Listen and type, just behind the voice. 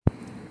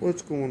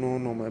What's going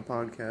on, all my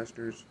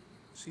podcasters?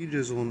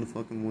 C-Jizzle and the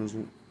fucking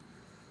Wizzle.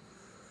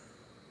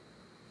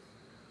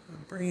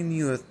 I'm bringing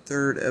you a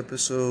third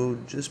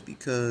episode just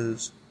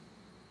because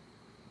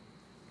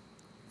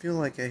I feel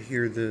like I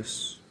hear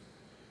this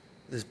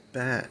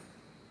bat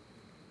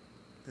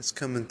that's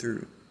coming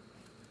through.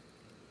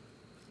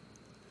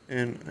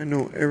 And I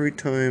know every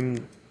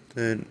time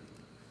that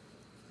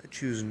I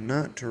choose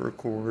not to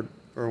record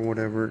or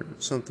whatever,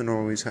 something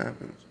always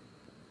happens.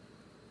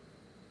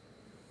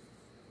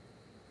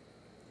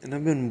 And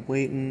I've been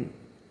waiting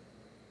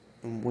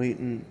and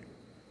waiting,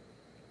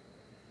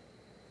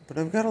 but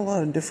I've got a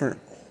lot of different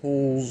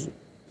holes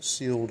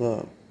sealed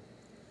up.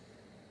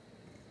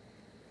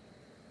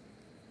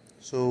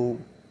 So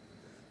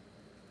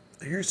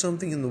I hear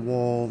something in the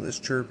wall that's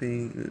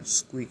chirping, that's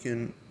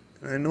squeaking,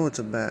 and I know it's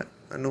a bat.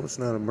 I know it's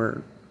not a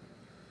bird.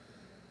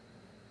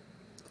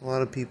 A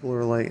lot of people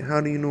are like,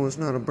 how do you know it's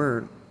not a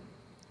bird?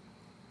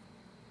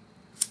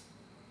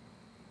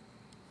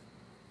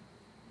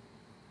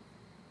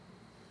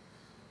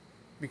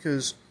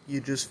 Because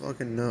you just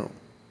fucking know.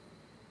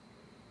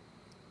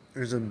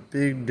 There's a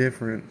big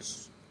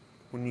difference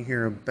when you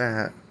hear a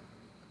bat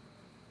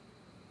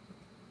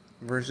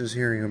versus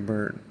hearing a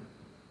bird.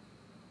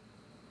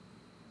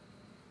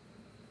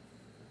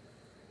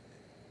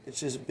 It's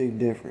just a big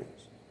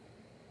difference.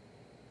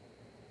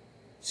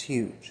 It's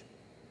huge.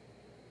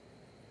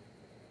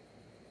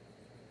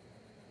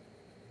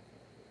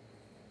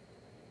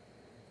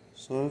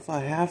 So if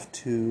I have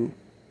to,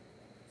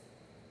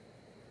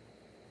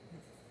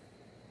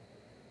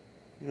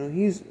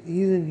 he's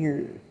in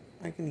here.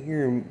 I can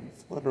hear him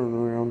fluttering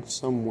around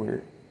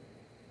somewhere.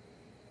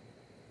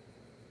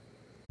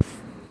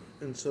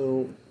 And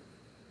so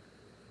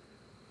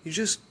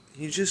he's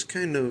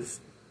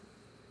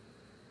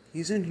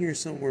in here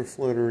somewhere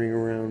fluttering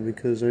around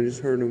because I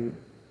just heard him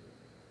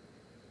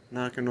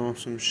knocking off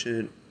some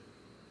shit,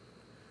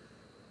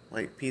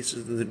 like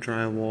pieces of the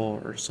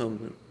drywall or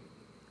something.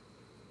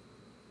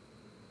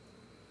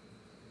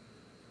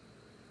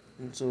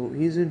 And so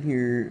he's in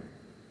here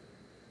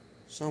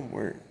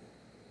somewhere.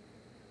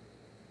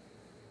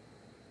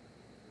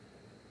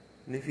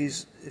 And if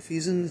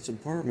he's in this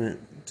apartment,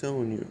 I'm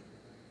telling you,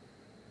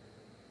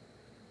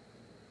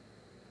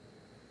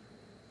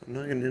 I'm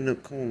not gonna end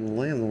up calling the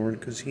landlord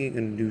because he ain't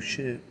gonna do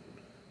shit.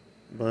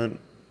 But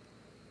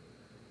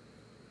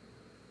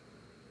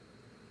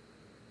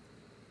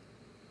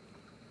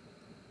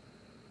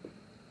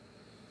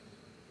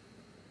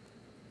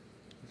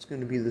it's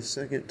gonna be the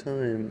second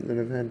time that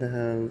I've had to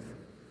have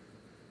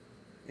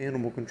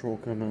animal control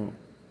come out.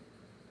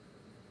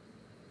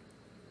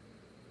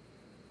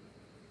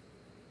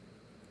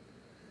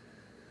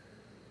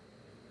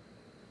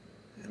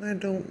 And I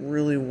don't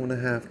really want to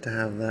have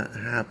that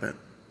happen.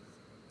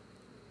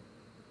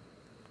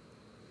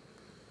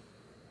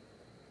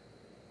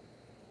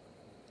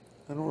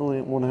 I don't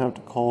really want to have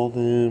to call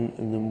them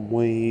and then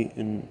wait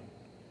and,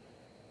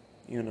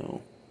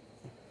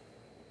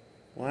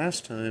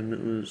 last time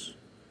it was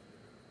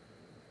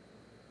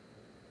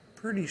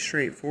pretty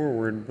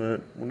straightforward,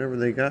 but whenever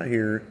they got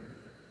here,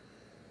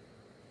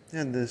 they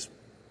had this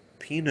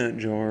peanut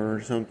jar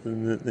or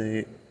something that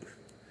they,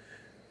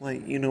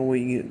 like, what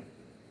you get,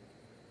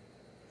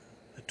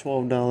 a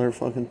 $12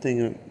 fucking thing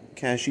of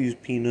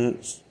cashews,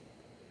 peanuts,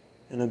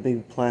 and a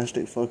big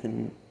plastic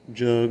fucking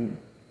jug.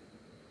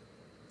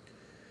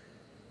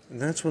 And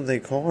that's what they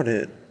caught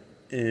it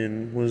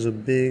in, was a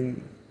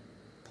big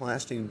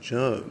plastic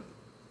jug.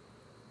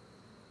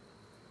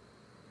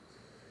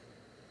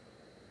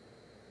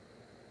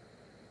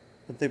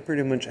 But they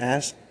pretty much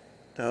asked,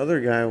 the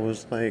other guy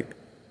was like,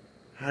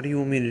 how do you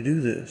want me to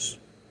do this?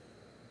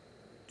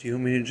 Do you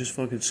want me to just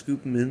fucking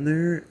scoop them in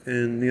there?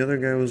 And the other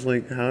guy was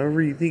like,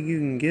 however you think you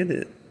can get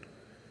it.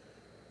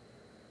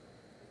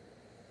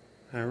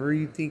 However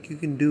you think you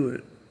can do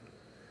it.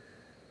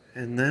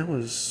 And that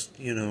was,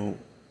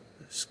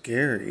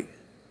 scary.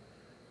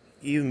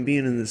 Even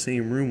being in the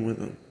same room with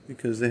them.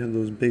 Because they have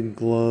those big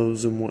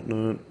gloves and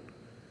whatnot.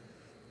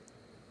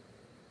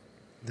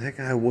 That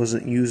guy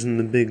wasn't using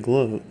the big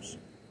gloves.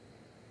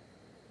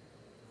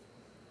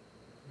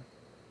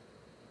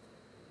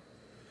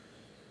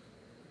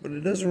 But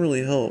it doesn't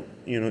really help.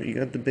 You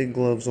got the big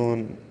gloves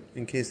on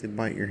in case they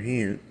bite your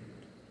hand.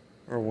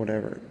 Or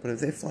whatever. But if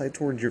they fly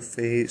towards your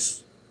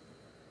face,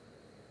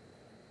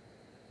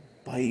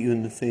 bite you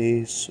in the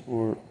face,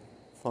 or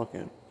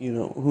fucking,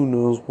 who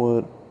knows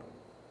what,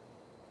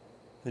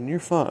 then you're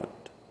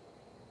fucked.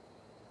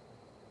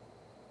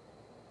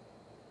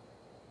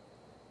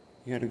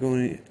 You gotta go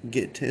and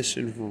get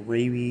tested for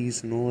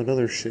rabies and all that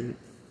other shit.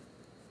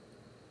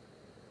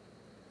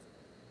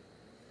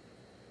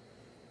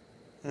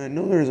 And I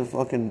know there's a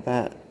fucking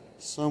bat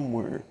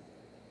somewhere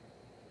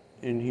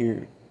in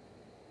here.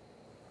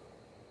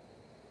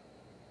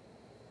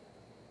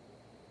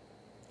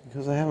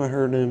 Because I haven't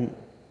heard him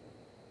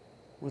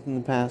within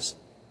the past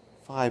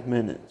 5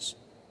 minutes.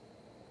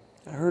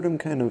 I heard him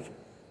kind of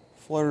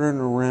fluttering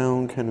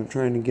around, kind of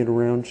trying to get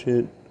around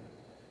shit.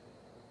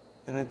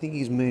 And I think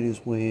he's made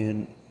his way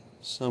in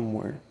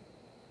somewhere.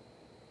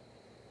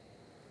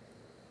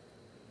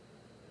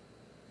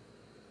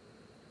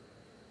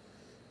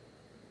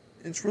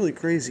 It's really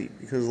crazy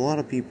because a lot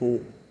of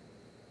people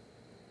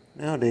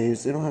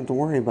nowadays they don't have to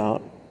worry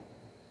about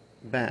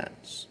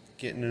bats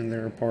getting in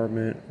their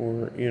apartment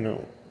or,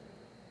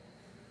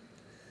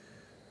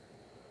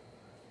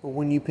 But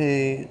when you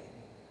pay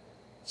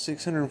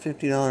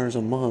 $650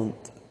 a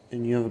month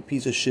and you have a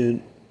piece of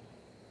shit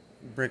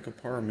brick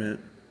apartment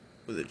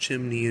with a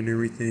chimney and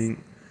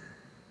everything,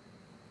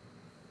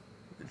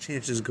 the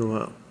chances go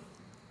up.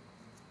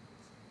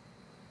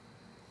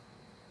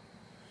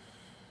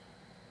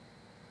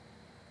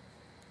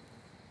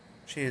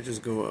 Chances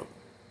go up.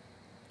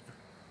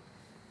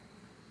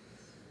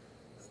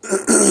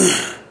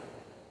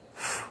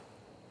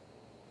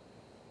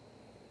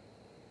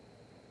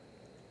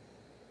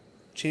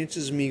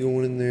 Chances of me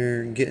going in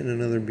there and getting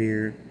another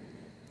beer,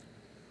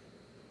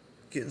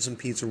 getting some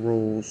pizza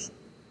rolls,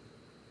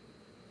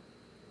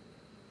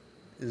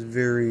 is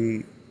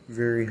very,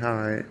 very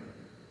high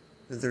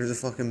that there's a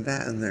fucking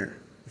bat in there.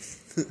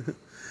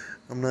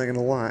 I'm not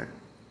gonna lie.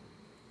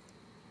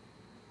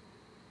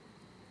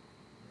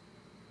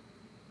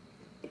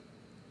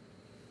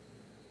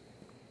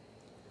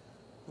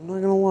 I'm not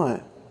gonna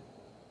lie.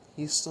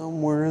 He's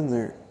somewhere in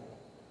there.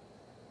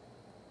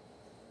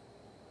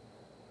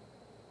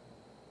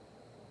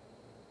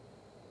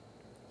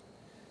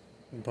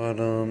 But,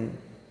 you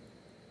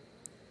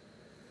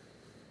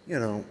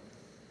know,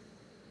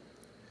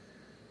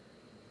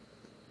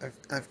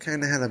 I've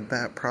kind of had a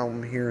bat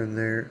problem here and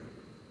there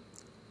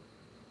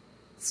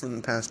from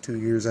the past 2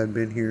 years I've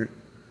been here.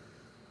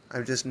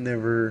 I've just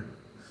never.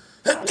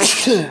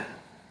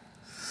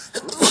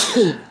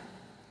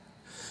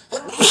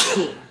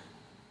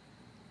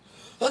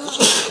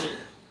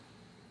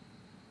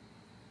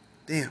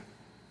 Damn.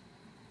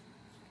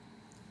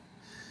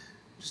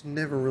 Just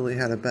never really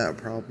had a bat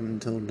problem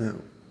until now.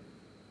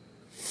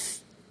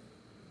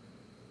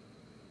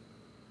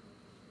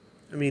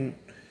 I mean,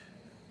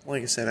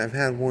 like I said, I've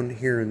had one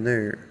here and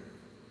there.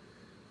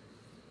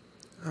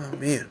 Oh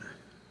man.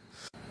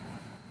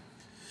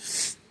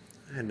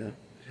 I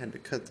had to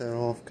cut that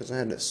off because I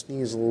had to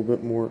sneeze a little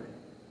bit more.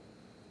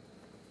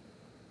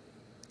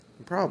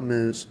 The problem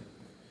is,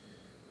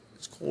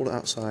 it's cold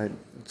outside.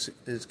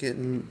 It's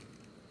getting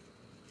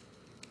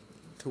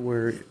to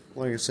where,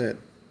 like I said,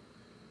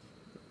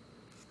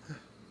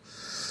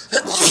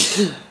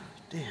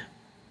 damn.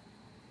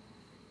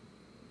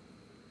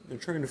 I'm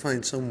trying to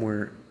find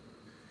somewhere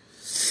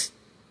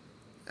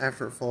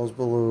after it falls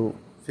below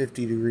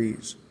 50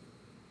 degrees.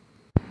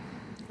 I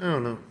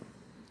don't know.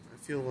 I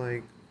feel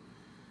like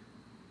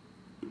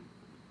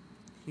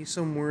he's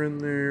somewhere in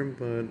there,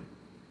 but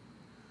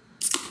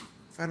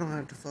if I don't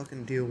have to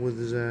fucking deal with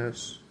his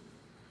ass,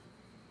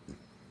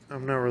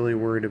 I'm not really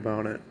worried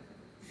about it.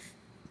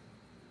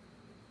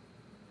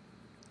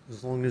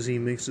 As long as he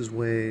makes his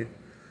way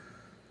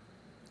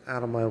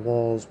out of my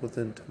walls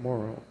within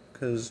tomorrow.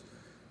 Because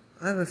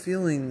I have a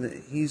feeling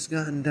that he's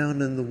gotten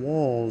down in the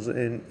walls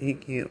and he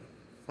can't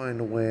find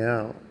a way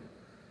out.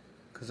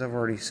 Because I've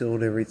already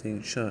sealed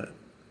everything shut.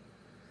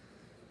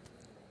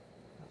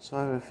 So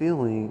I have a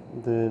feeling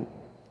that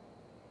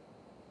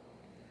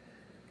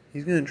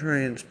he's going to try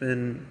and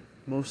spend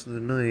most of the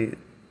night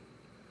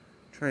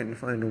trying to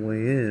find a way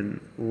in,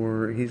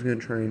 or he's going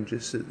to try and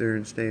just sit there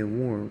and stay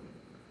warm.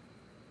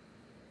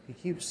 He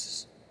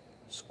keeps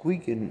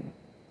squeaking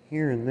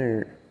here and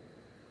there,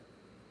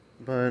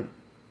 but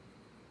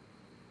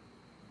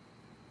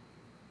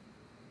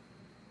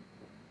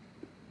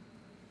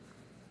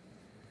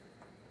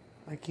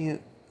I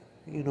can't,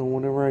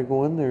 whenever I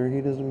go in there,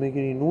 he doesn't make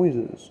any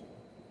noises.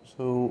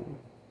 So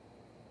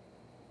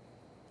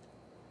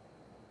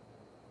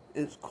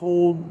it's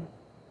cold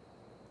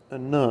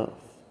enough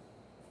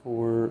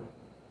for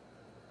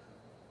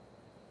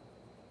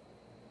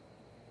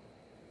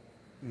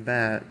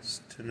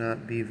bats to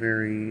not be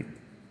very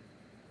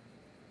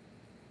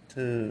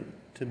to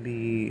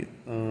be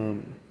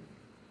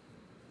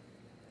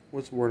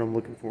what's the word I'm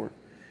looking for?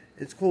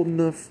 It's cold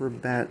enough for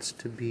bats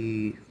to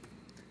be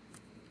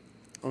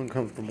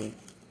uncomfortable.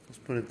 Let's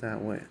put it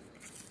that way.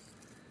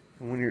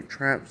 And when you're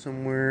trapped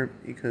somewhere,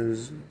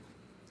 because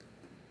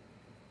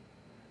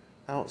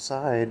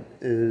outside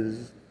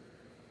is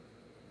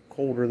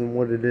colder than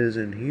what it is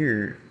in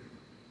here,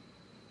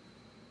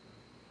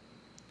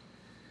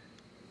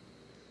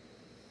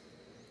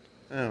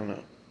 I don't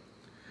know.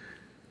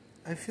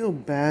 I feel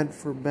bad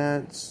for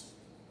bats,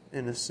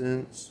 in a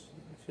sense.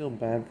 I feel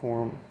bad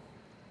for them.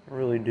 I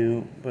really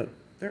do. But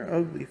they're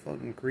ugly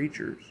fucking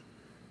creatures.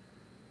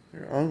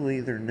 They're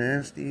ugly, they're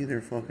nasty,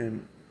 they're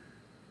fucking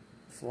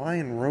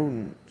flying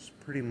rodents,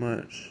 pretty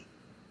much.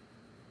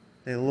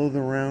 They loathe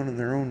around in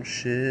their own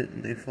shit,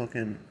 and they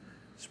fucking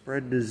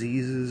spread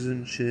diseases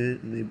and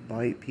shit, and they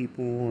bite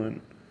people,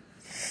 and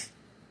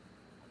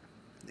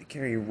they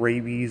carry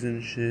rabies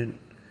and shit.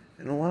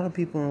 And a lot of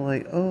people are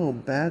like, oh,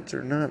 bats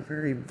are not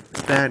very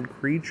bad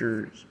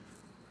creatures.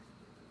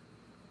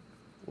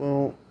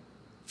 Well,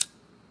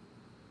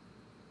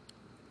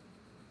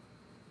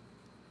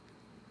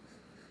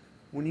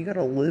 when you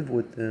gotta live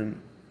with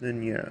them,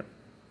 then yeah,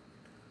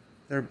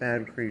 they're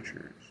bad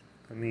creatures.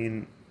 I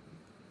mean,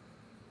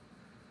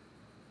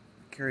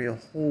 carry a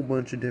whole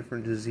bunch of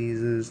different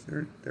diseases.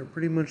 They're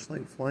pretty much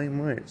like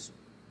flying mice.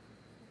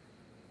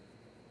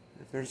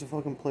 If there's a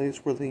fucking place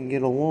where they can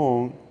get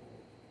along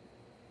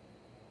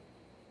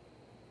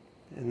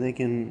and they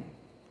can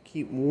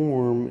keep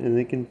warm and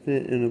they can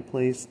fit in a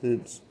place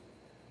that's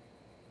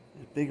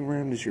as big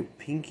around as your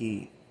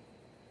pinky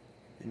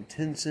and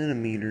 10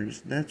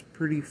 centimeters, that's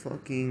pretty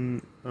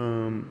fucking,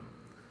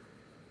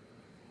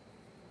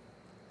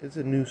 it's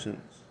a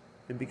nuisance.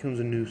 It becomes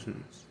a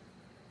nuisance.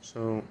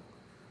 So,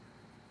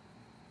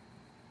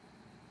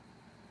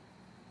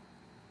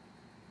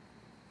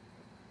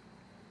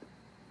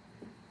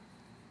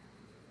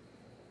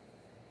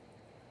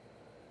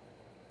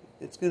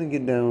 it's gonna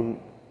get down,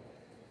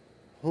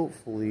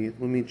 hopefully.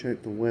 Let me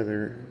check the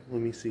weather.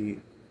 Let me see.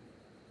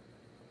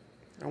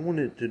 I want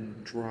it to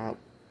drop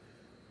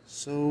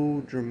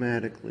so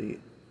dramatically.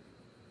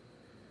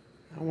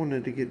 I want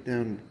it to get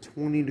down to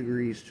 20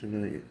 degrees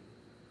tonight.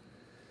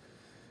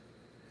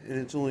 And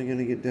it's only going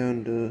to get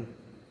down to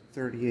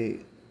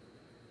 38.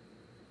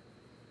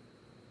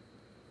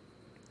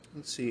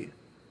 Let's see.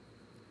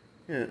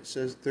 Yeah, it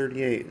says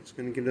 38. It's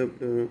going to get up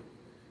to,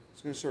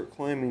 it's going to start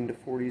climbing to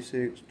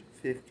 46 to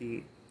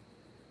 50.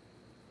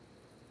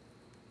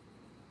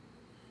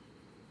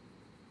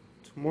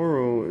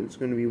 Tomorrow it's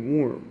going to be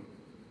warm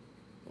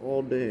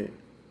all day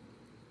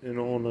and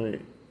all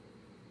night.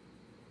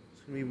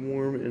 It's going to be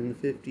warm in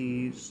the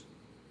 50s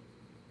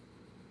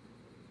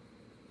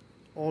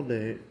all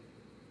day.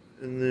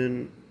 And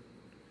then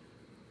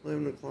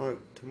 11 o'clock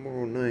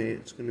tomorrow night,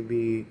 it's going to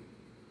be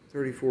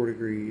 34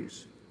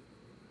 degrees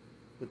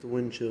with the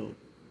wind chill.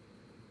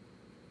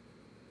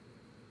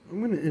 I'm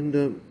going to end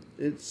up,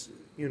 and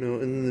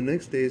then the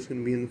next day it's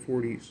going to be in the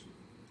 40s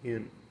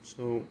again.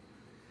 So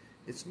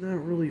it's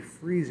not really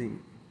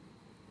freezing.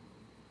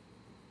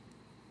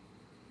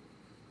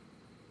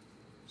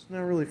 It's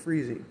not really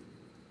freezing.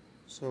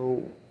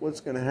 So what's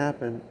going to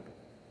happen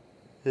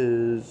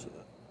is,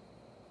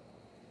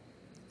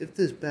 if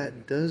this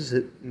bat does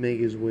make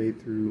his way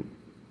through,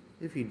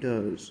 if he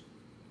does,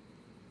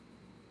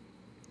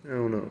 I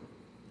don't know,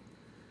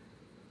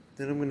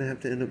 then I'm going to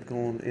have to end up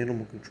going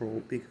animal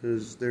control,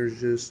 because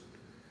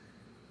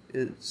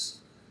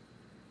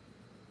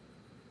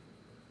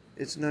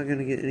it's not going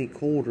to get any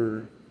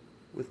colder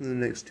within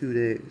the next 2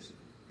 days,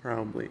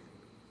 probably.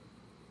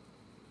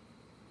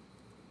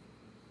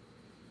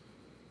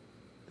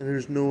 And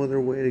there's no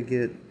other way to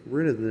get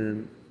rid of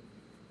them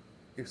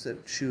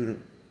except shoot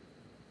them.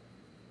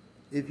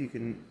 If you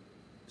can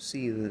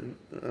see them,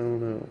 I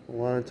don't know. A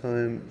lot of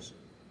times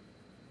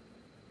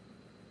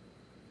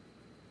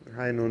they're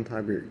hiding on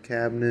top of your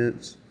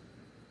cabinets.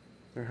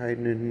 They're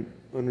hiding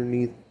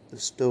underneath the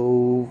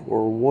stove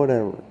or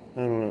whatever.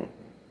 I don't know.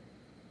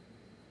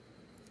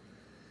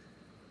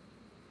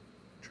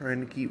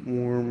 Trying to keep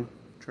warm,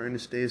 trying to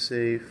stay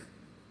safe.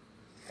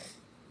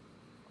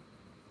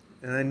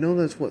 And I know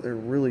that's what they're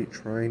really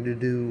trying to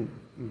do,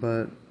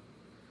 but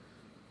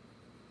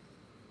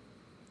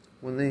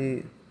when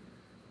they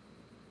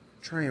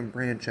try and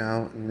branch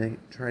out and they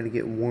try to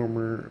get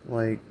warmer,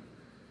 like,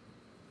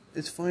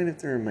 it's fine if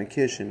they're in my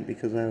kitchen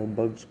because I have a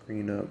bug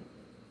screen up.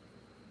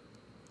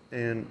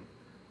 And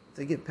if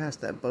they get past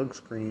that bug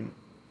screen,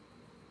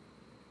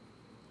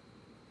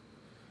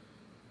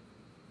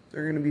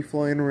 they're going to be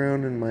flying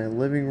around in my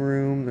living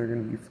room, they're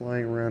going to be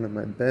flying around in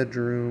my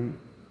bedroom.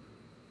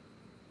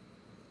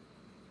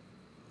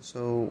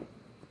 So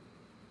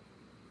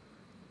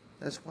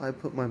that's why I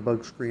put my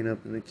bug screen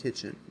up in the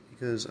kitchen,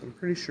 because I'm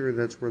pretty sure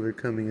that's where they're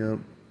coming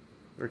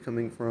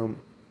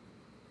from.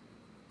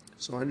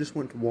 So I just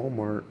went to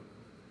Walmart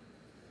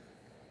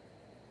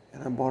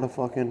and I bought a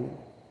fucking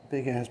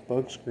big ass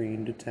bug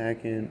screen to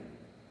tack in.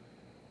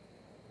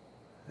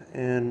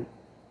 And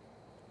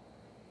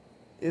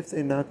if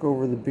they knock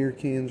over the beer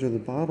cans or the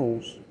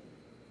bottles,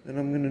 then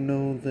I'm going to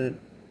know that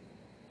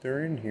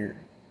they're in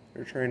here.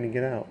 They're trying to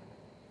get out.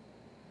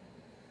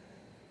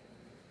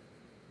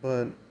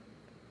 But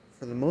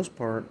for the most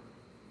part,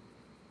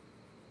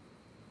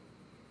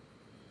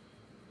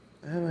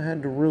 I haven't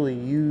had to really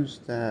use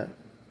that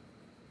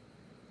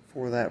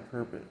for that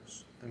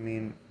purpose. I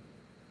mean,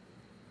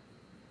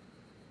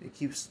 it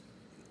has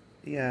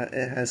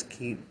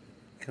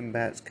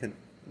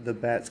the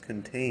bats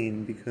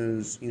contained,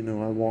 because, I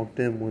walked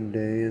in one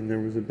day and there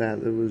was a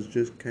bat that was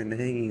just kind of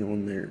hanging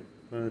on there.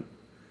 But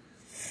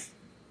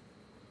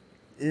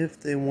if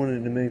they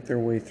wanted to make their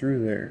way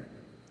through there,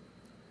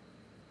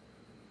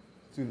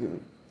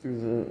 through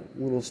the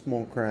little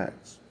small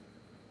cracks,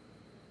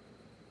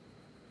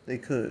 they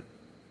could.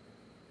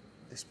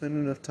 They spend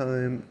enough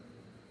time,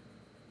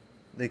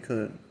 they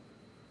could.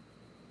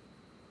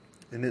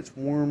 And it's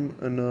warm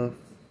enough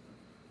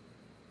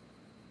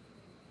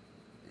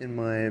in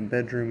my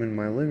bedroom and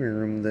my living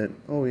room that,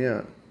 oh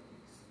yeah.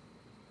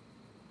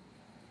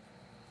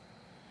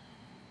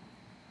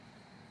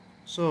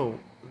 So,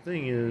 the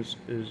thing is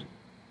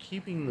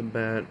keeping the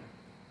bat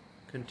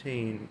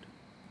contained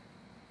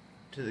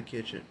to the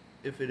kitchen,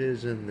 if it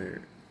is in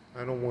there.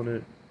 I don't want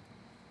it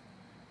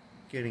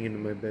getting into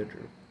my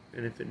bedroom.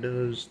 And if it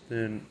does,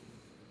 then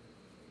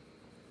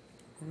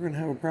we're gonna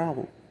have a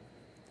problem.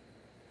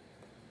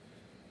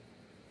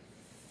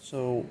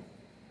 So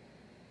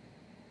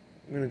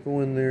I'm gonna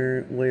go in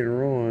there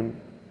later on,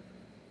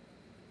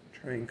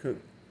 try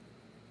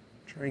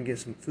and get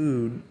some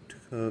food to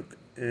cook,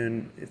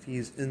 and if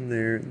he's in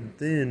there,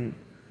 then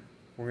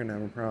we're gonna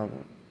have a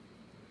problem.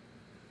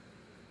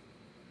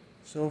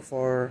 So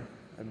far,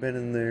 I've been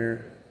in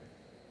there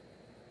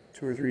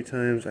 2 or 3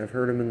 times. I've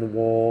heard him in the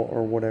wall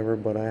or whatever,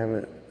 but I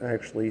haven't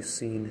actually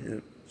seen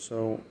him.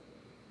 So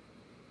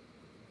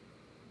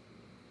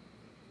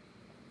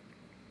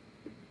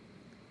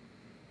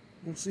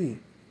we'll see.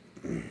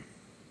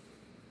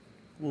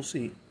 We'll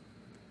see.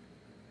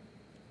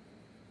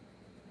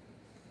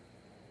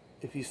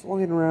 If he's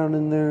flying around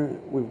in there,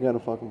 we've got a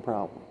fucking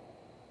problem.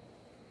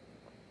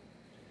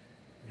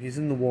 If he's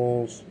in the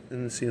walls,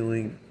 in the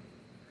ceiling,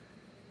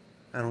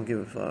 I don't give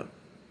a fuck.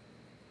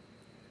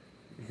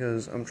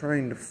 Because I'm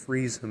trying to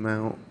freeze him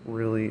out,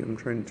 really. I'm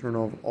trying to turn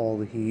off all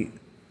the heat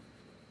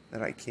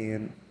that I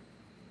can.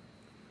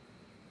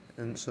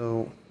 And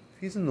so,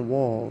 if he's in the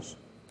walls,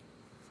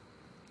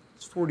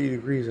 it's 40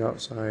 degrees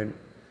outside,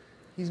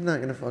 he's not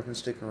gonna fucking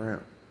stick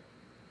around.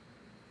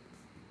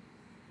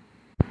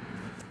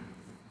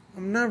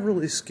 I'm not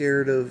really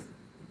scared of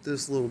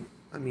this little,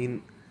 I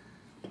mean,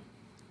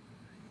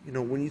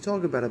 when you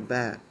talk about a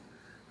bat,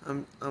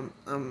 I'm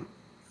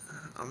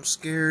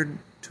scared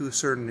to a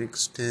certain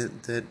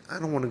extent that I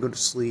don't want to go to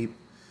sleep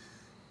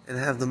and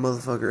have the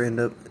motherfucker end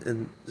up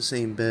in the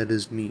same bed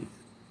as me,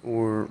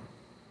 or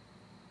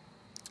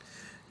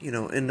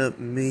end up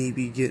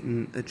maybe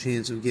getting a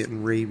chance of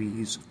getting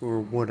rabies or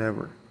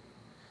whatever.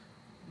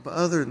 But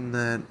other than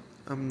that,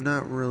 I'm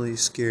not really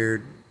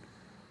scared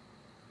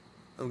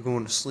of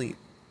going to sleep.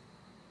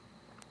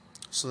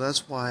 So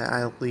that's why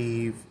I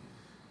leave.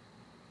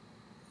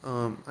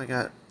 I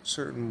got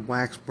certain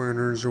wax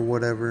burners or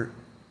whatever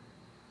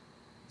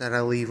that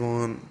I leave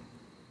on.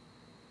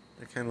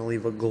 I kind of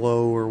leave a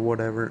glow or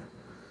whatever.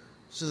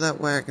 So that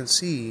way I can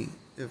see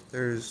if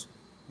there's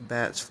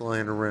bats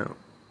flying around.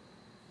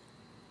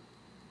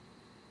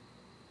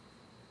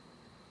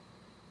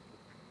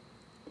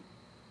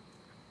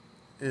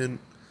 And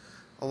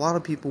a lot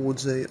of people would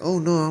say, oh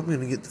no, I'm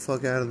going to get the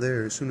fuck out of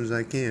there as soon as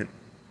I can.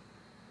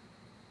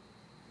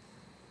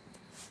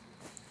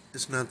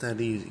 It's not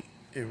that easy.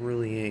 It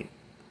really ain't.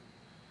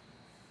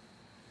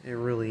 It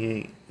really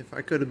ain't. If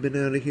I could have been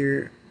out of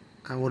here,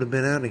 I would have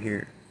been out of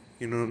here.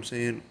 You know what I'm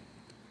saying?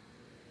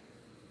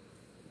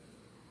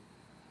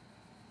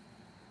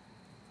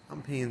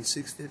 I'm paying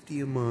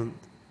 $650 a month,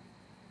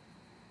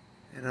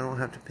 and I don't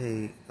have to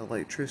pay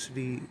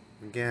electricity,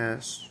 or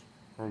gas,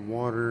 or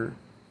water,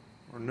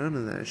 or none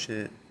of that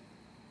shit.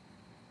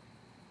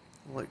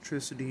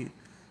 Electricity,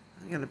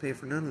 I gotta pay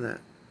for none of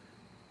that.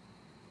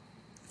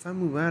 If I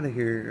move out of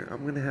here,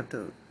 I'm gonna have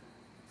to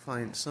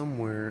find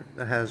somewhere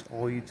that has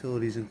all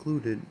utilities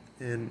included,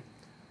 and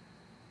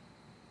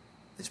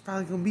it's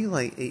probably gonna be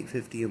like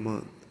 $850 a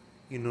month.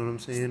 You know what I'm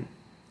saying?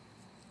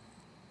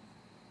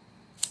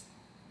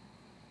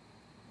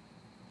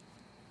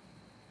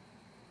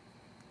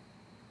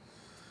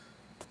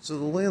 So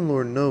the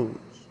landlord knows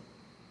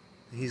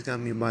that he's got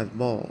me by the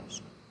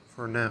balls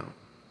for now.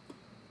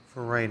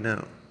 For right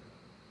now.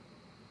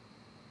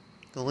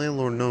 The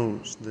landlord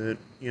knows that,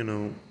 he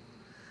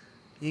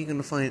ain't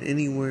gonna find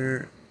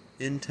anywhere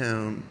in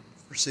town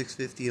for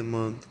 $650 a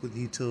month with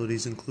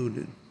utilities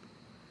included.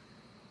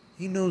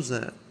 He knows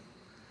that.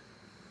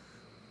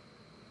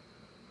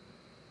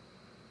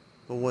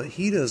 But what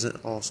he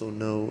doesn't also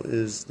know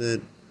is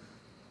that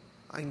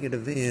I can get a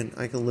van,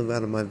 I can live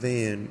out of my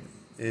van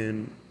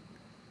and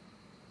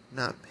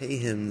not pay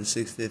him the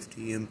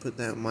 $650 and put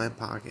that in my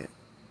pocket.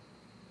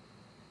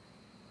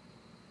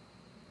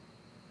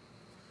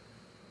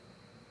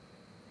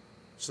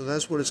 So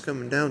that's what it's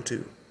coming down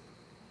to.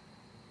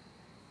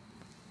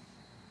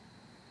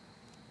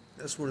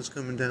 That's what it's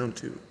coming down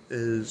to,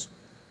 is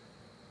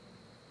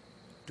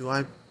do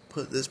I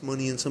put this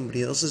money in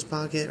somebody else's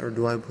pocket or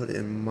do I put it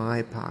in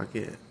my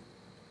pocket?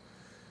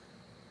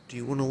 Do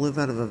you want to live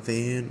out of a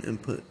van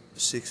and put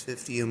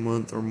 $650 a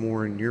month or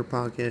more in your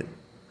pocket?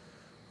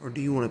 Or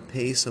do you want to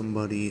pay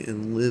somebody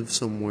and live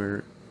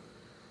somewhere?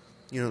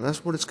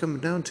 That's what it's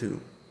coming down to.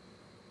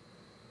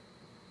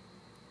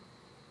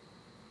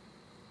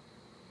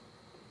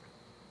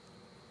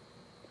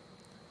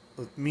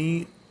 With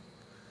me,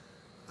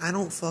 I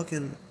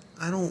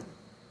don't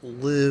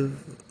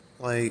live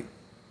like,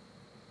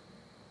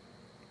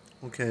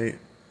 okay,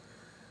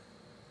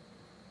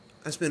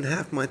 I spend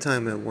half my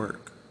time at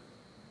work.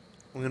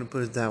 I'm going to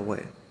put it that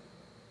way.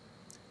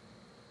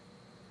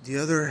 The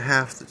other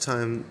half the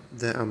time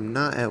that I'm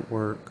not at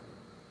work,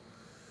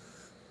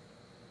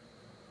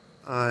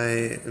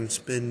 I am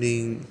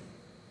spending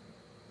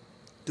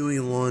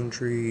doing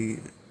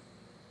laundry,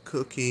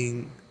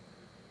 cooking,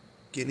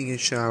 getting a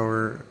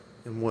shower,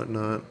 and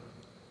whatnot.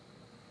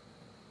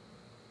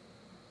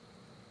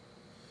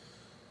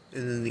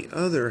 And then the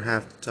other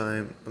half the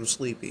time, I'm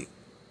sleeping.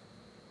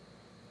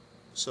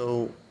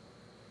 So,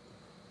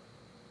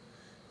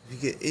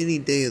 if you get any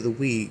day of the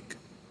week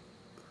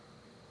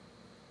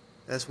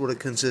That's what it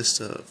consists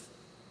of.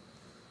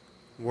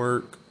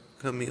 Work,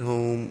 coming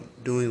home,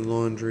 doing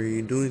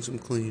laundry, doing some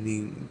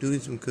cleaning, doing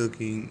some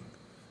cooking.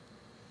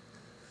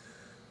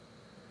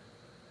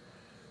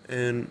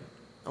 And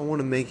I want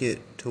to make it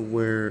to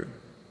where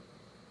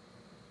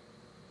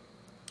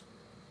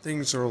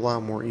things are a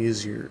lot more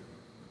easier.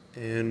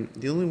 And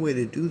the only way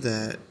to do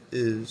that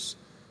is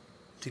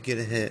to get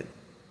ahead.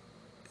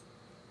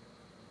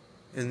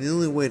 And the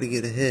only way to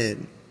get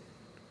ahead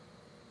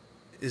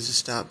is to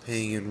stop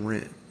paying in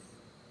rent.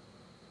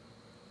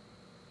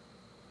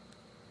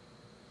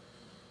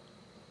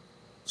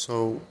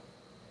 So,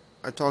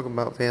 I talk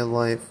about van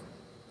life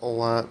a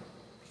lot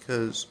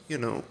because, if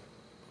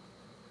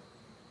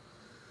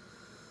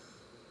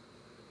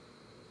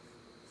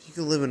you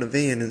can live in a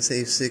van and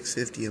save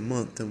 $650 a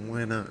month, then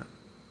why not?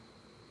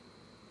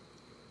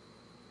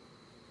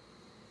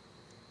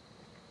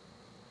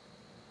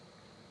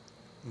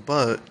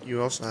 But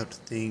you also have to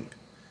think,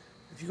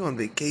 if you go on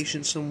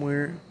vacation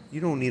somewhere,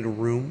 you don't need a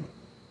room.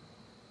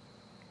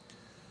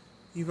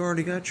 You've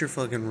already got your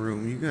fucking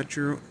room. You got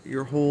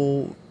your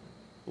whole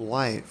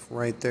life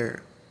right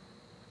there.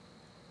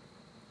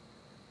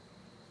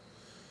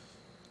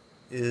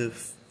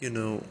 If,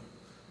 you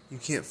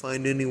can't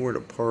find anywhere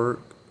to park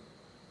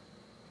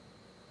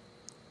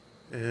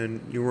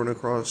and you run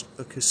across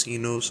a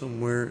casino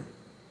somewhere,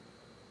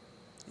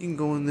 you can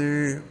go in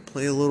there,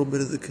 play a little bit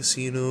of the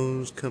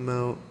casinos, come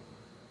out,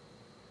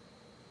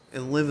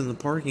 and live in the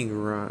parking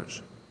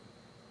garage.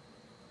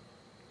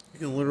 You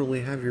can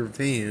literally have your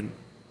van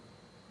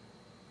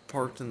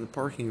parked in the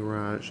parking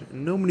garage,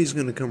 and nobody's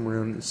going to come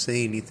around and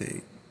say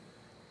anything.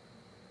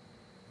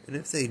 And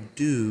if they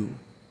do,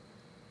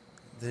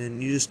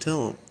 then you just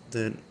tell them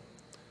that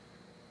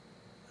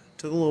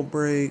took a little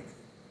break,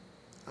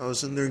 I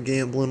was in there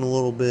gambling a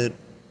little bit,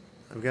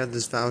 I've got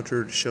this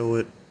voucher to show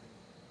it.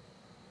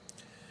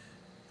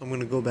 I'm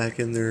going to go back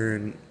in there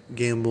and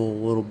gamble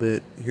a little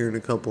bit here in a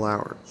couple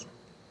hours.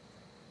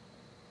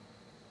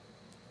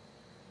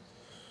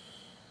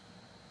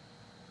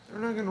 They're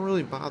not going to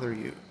really bother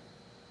you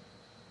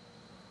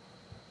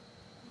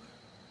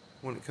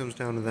when it comes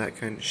down to that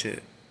kind of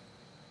shit.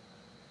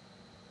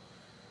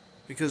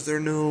 Because they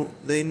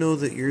know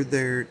that you're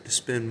there to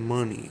spend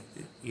money,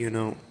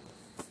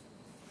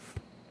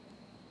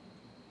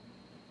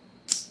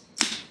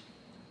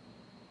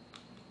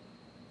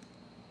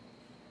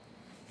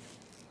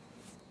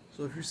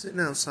 So if you're sitting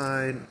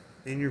outside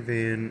in your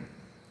van,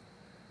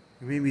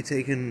 you may be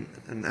taking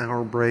an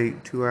hour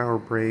break, 2-hour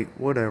break,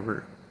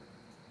 whatever.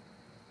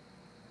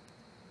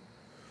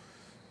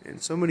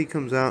 And somebody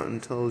comes out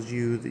and tells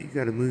you that you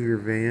gotta move your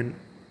van,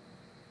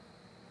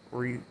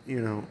 or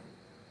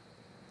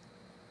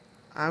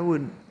I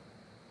would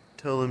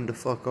tell them to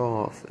fuck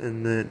off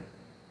and that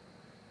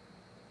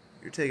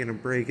you're taking a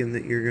break and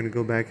that you're gonna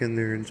go back in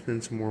there and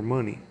spend some more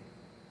money.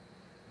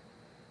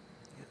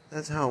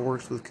 That's how it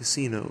works with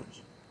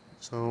casinos.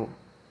 So,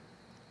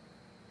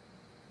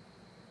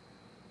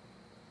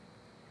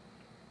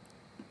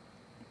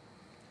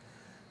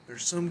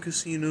 there's some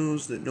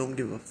casinos that don't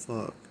give a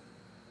fuck.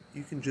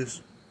 You can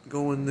just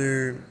go in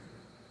there,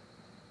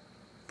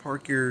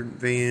 park your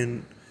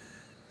van,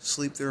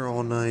 sleep there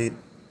all night.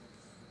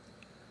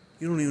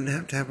 You don't even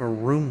have to have a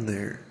room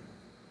there.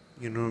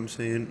 You know what I'm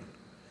saying?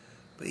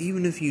 But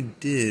even if you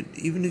did,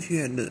 even if you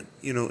had to,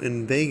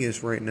 in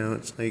Vegas right now,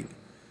 it's like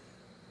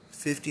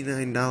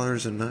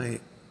 $59 a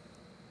night.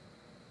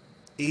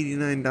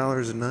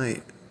 $89 a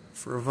night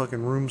for a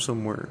fucking room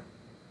somewhere.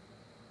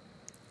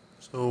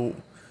 So,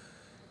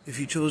 if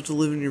you chose to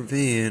live in your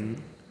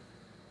van,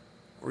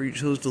 or you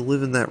chose to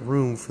live in that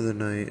room for the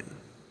night,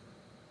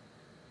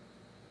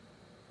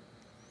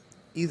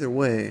 either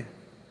way,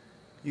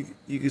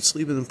 you could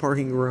sleep in the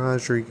parking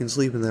garage or you can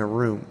sleep in that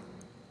room.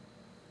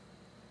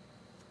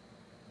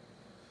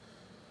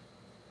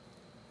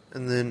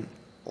 And then,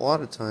 a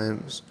lot of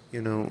times,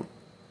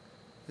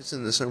 it's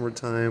in the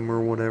summertime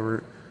or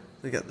whatever,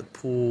 they got the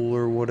pool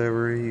or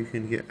whatever, you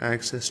can get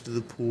access to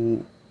the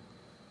pool.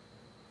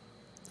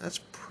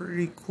 That's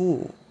pretty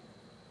cool.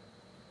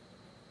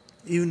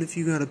 Even if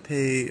you gotta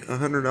pay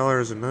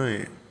 $100 a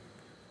night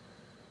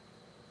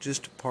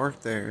just to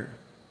park there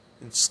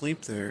and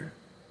sleep there,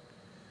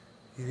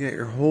 you get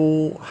your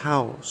whole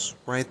house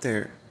right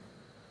there.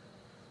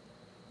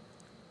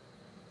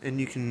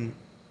 And you can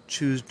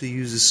choose to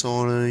use the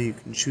sauna, you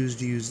can choose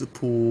to use the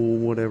pool,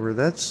 whatever.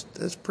 That's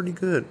pretty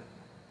good.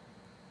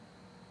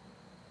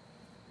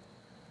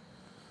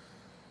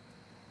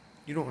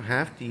 You don't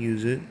have to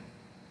use it.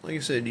 Like I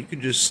said, you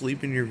could just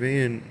sleep in your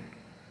van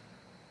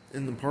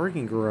in the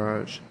parking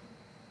garage.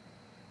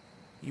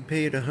 You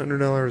paid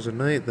 $100 a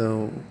night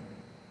though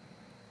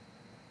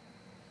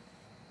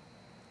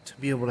to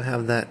be able to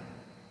have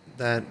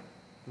that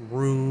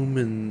room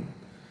and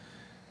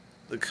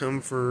the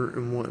comfort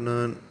and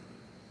whatnot.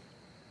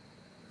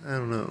 I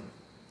don't know.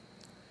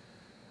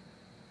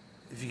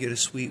 If you get a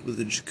suite with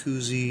a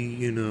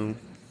jacuzzi,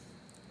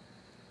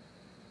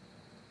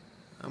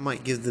 I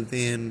might give the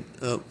van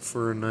up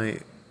for a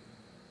night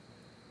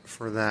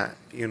for that.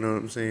 You know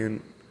what I'm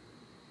saying?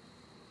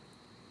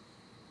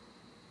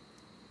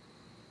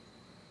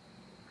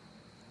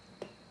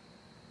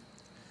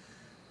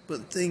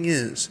 But the thing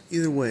is,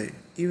 either way,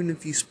 even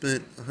if you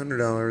spent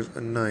 $100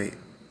 a night,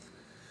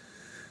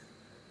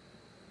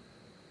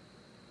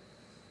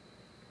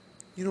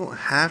 you don't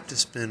have to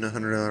spend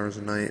 $100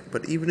 a night,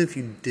 but even if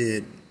you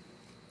did,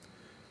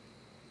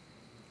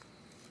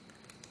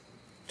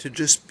 to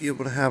just be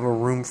able to have a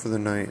room for the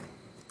night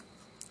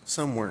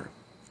somewhere,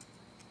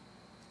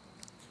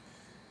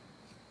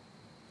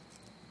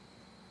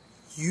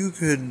 you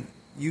could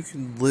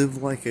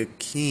live like a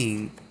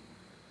king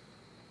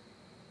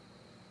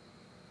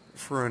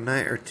for a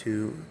night or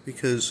two,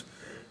 because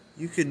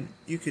you could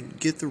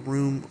get the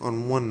room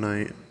on one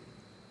night,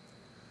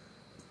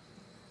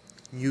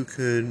 you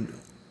could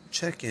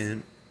check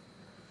in,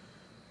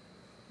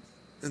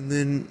 and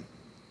then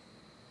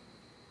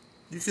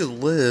you could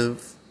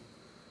live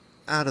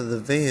out of the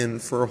van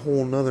for a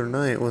whole nother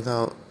night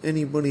without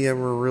anybody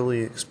ever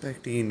really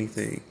expecting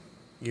anything,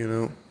 you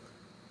know?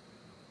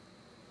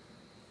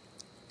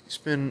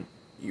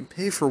 You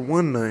pay for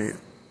one night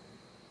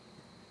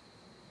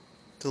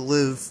to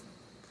live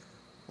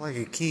like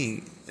a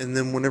king, and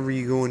then whenever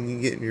you go and you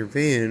get in your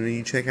van and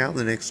you check out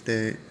the next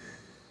day,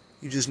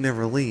 you just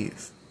never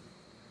leave.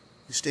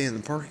 You stay in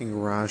the parking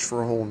garage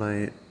for a whole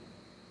night.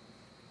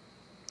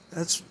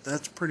 That's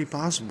pretty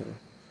possible.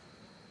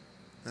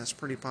 That's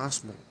pretty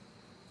possible.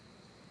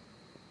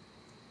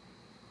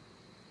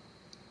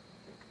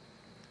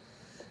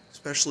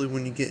 Especially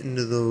when you get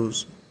into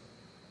those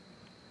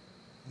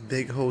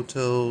big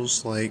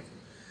hotels like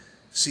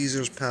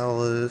Caesar's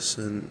Palace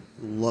and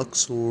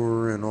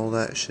Luxor and all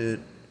that shit.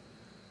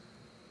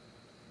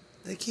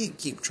 They can't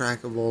keep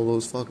track of all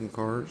those fucking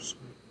cars.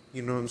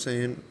 You know what I'm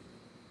saying?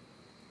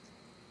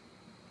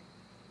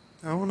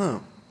 I don't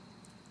know.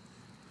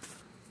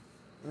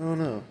 I don't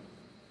know.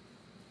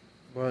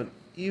 But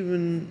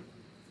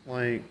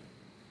like,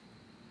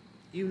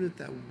 even if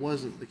that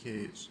wasn't the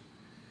case,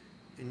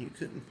 and you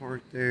couldn't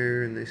park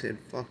there, and they said,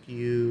 fuck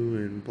you,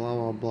 and blah,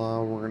 blah,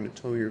 blah, we're going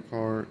to tow your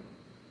car.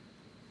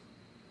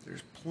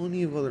 There's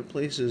plenty of other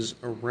places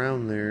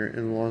around there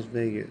in Las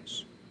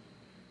Vegas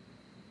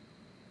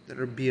that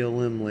are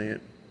BLM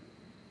land.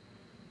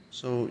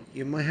 So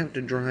you might have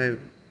to drive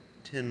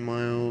 10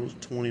 miles,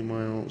 20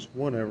 miles,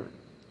 whatever.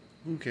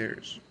 Who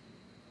cares?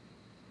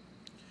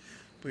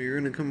 But you're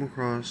going to come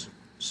across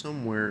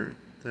somewhere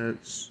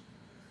that's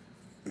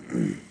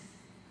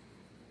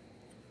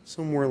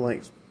somewhere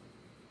like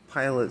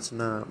Pilot's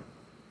Knob.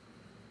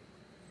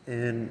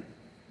 And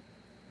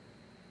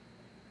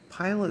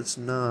Pilot's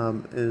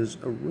Knob is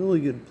a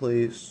really good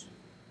place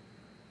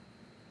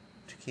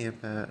to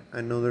camp at.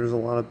 I know there's a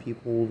lot of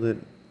people that,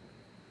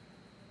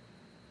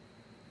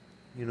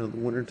 you know, the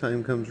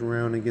wintertime comes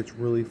around and gets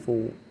really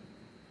full.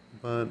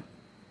 But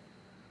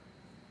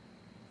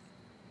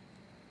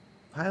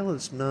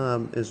Pilot's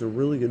Knob is a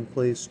really good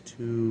place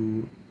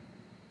to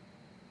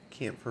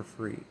camp for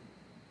free.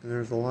 And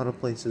there's a lot of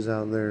places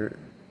out there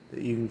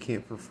that you can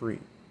camp for free.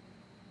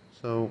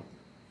 So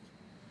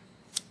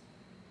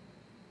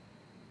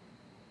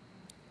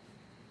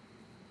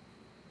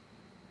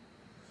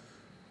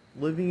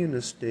living in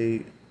a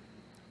state,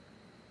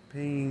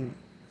 paying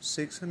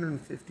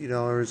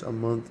 $650 a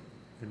month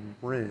in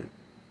rent,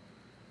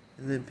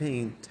 and then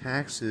paying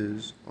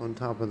taxes on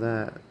top of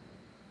that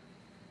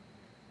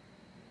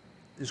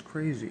is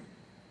crazy.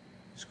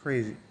 It's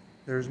crazy.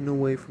 There's no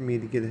way for me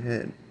to get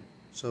ahead.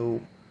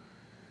 So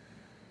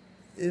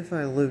if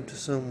I lived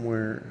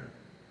somewhere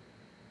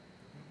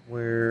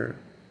where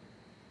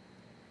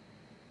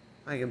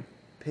I can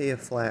pay a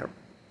flat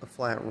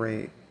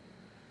rate,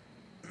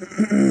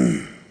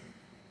 and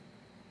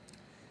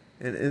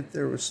if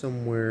there was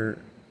somewhere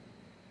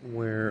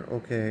where,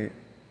 okay,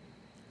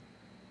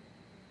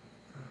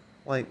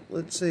 like,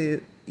 let's say,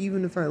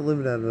 even if I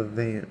lived out of a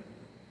van,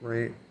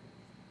 right?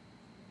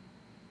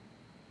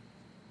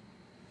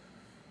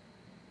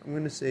 I'm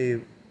gonna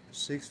save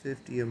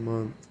 $650 a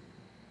month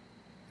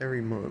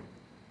every month.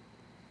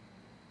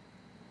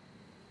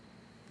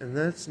 And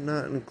that's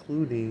not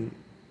including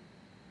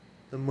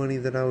the money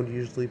that I would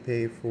usually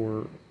pay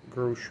for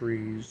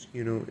groceries,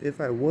 you know, if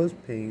I was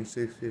paying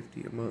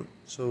 $650 a month.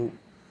 So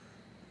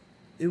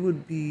it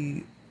would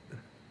be,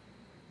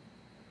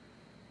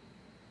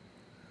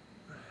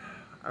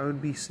 I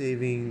would be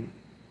saving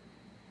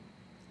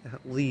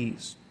at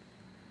least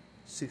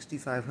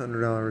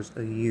 $6,500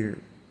 a year.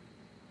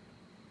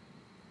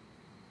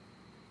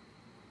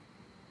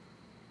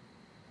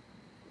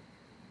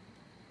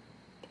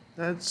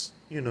 That's,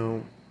 you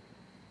know,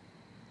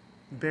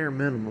 bare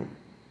minimum.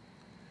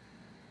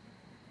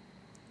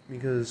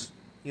 Because,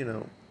 you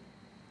know,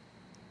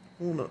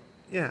 well, no,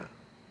 yeah.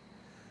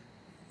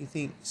 You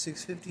think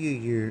 $650 a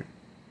year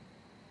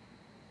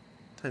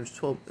times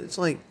 12, it's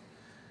like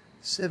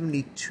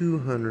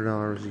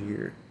 $7,200 a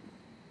year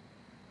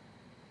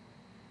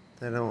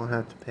that I don't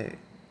have to pay.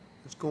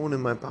 It's going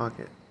in my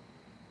pocket.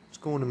 It's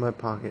going in my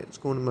pocket. It's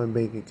going in my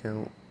bank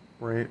account,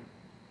 right?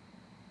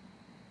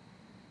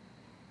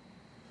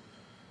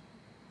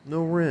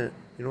 No rent.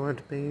 You don't have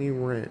to pay any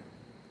rent,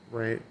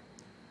 right?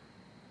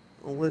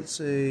 Well, let's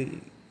say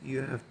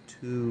you have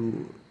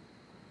to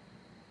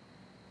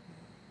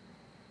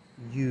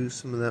use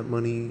some of that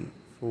money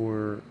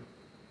for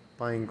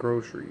buying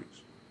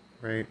groceries,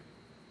 right?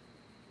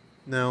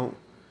 Now,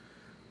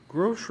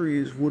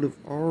 groceries would have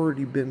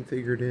already been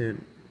figured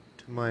in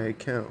to my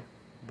account,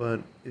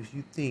 but if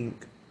you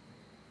think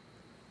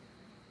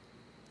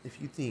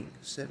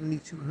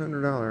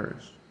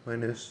 $7,200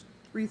 minus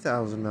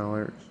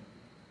 $3,000,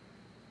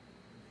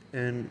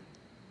 and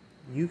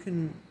you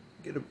can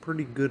get a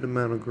pretty good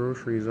amount of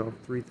groceries off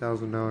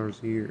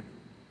 $3,000 a year.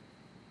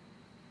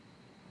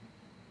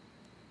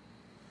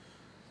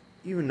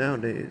 Even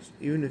nowadays,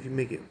 even if you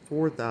make it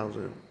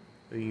 $4,000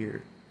 a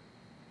year,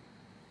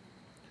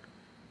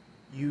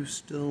 you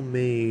still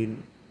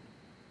made,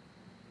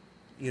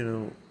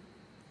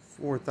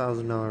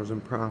 $4,000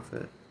 in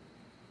profit,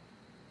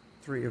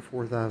 $3,000 or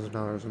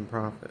 $4,000 in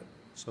profit.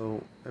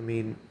 So, I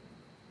mean,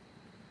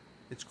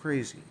 it's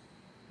crazy.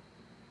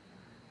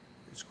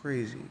 It's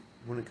crazy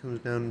when it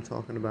comes down to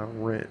talking about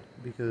rent,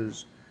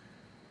 because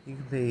you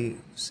can pay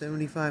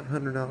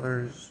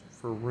 $7,500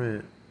 for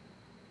rent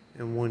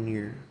in 1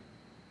 year.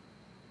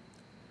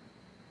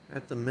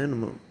 At the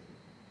minimum.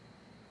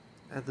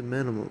 At the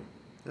minimum.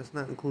 That's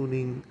not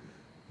including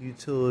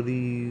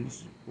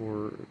utilities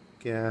or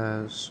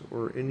gas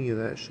or any of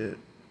that shit.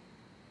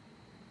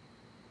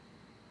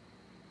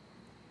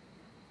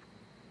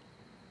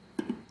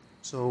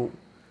 So,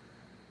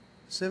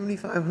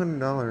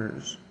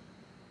 $7,500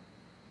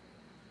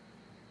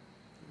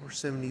 or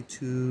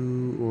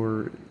 72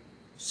 or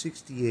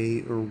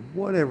 68 or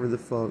whatever the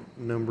fuck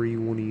number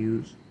you want to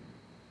use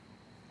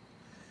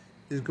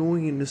is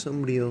going into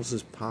somebody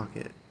else's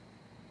pocket,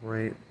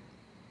 right?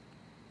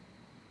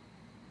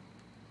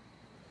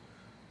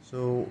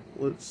 So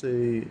let's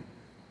say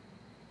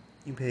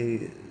you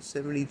pay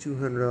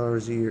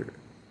 $7,200 a year.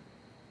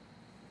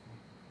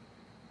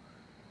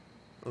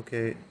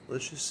 Okay,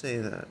 let's just say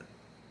that.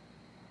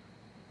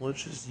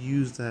 Let's just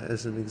use that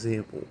as an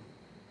example.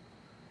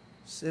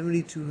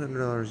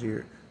 $7,200 a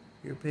year.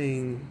 You're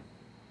paying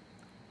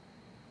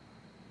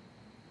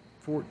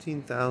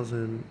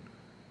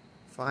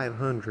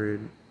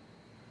 $14,500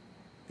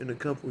 in a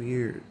couple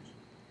years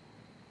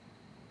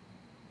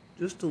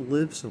just to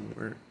live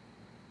somewhere,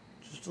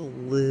 just to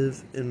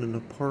live in an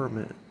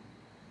apartment.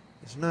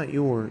 It's not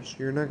yours.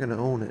 You're not gonna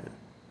own it.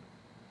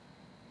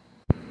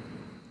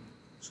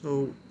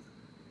 So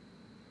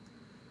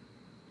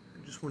I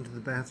just went to the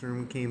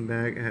bathroom, came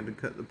back. I had to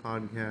cut the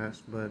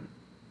podcast, but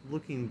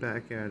looking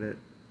back at it,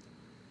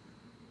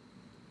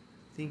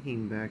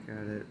 thinking back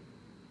at it,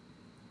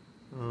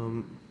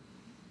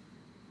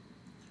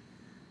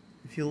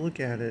 if you look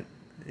at it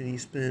and you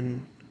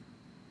spend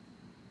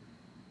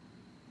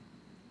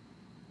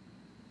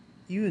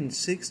even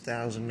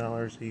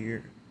 $6,000 a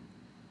year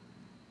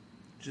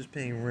just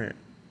paying rent,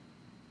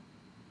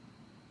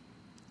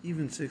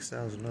 even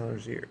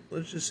 $6,000 a year,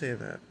 let's just say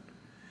that.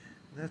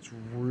 That's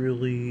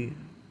really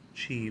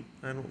cheap.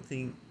 I don't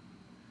think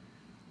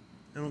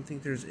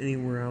there's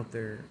anywhere out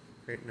there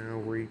right now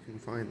where you can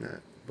find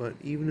that. But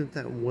even if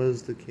that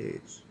was the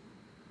case,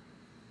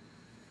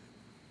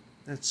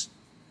 that's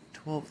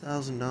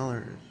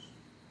 $12,000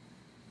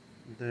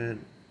 that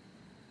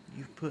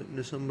you've put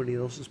into somebody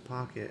else's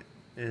pocket,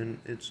 and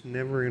it's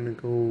never gonna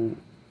go.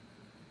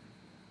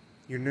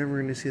 You're never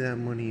gonna see that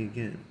money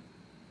again.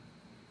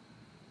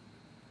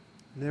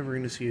 Never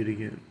gonna see it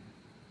again.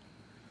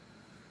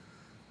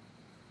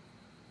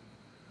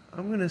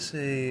 I'm gonna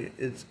say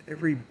it's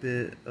every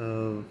bit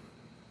of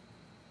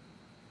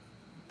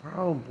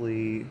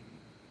probably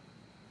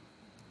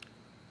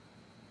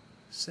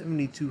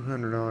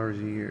 $7,200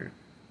 a year.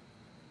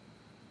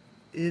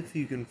 If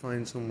you can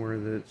find somewhere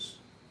that's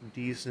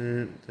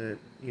decent, that,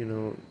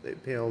 they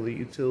pay all the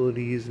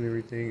utilities and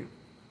everything.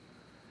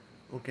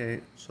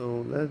 Okay,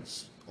 so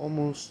that's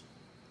almost,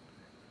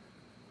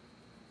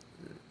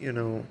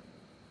 let's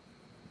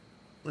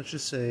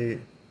just say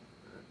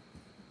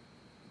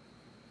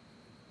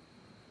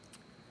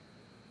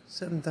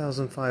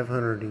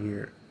 $7,500 a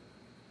year.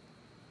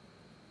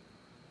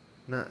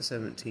 Not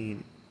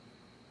 17.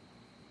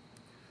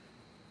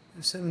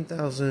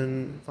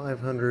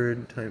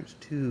 7,500 times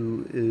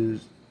 2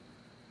 is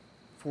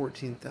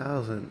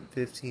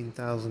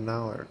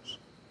 $15,000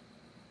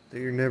 that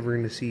you're never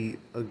going to see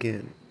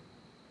again.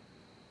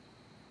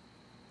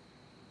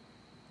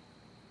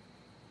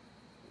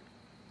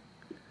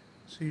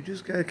 So you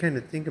just got to kind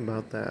of think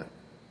about that,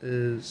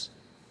 is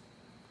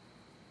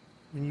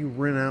when you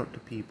rent out to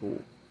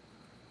people,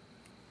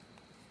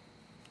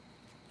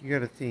 you got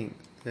to think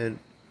that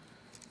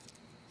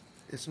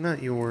it's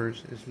not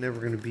yours, it's never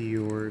going to be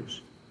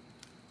yours,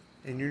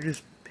 and you're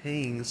just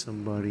paying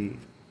somebody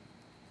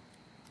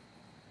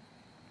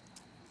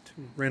to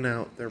rent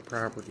out their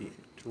property,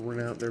 to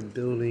rent out their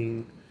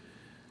building,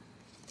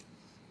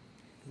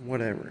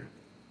 whatever.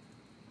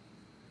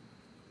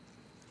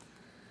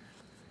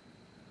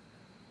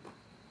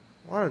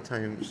 A lot of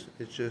times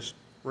it's just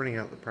renting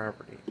out the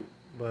property,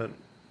 but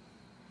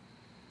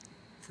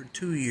for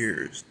 2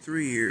 years,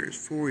 3 years,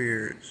 4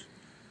 years,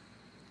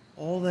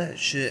 all that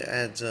shit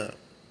adds up.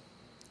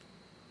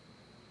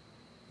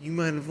 You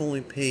might have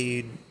only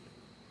paid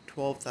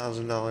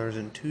 $12,000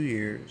 in 2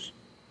 years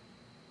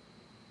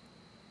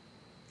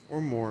or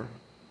more.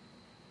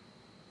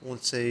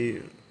 Let's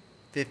say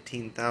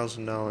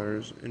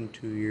 $15,000 in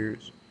 2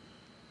 years.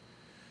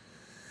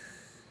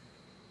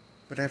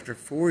 But after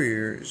 4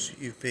 years,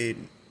 you've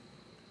paid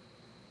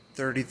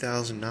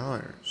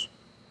 $30,000.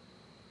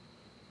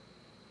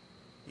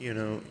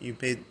 You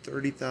paid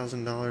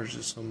 $30,000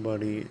 to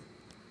somebody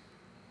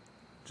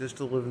just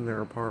to live in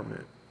their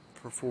apartment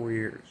for 4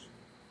 years.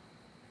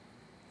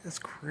 That's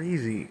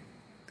crazy.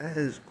 That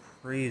is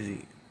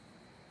crazy.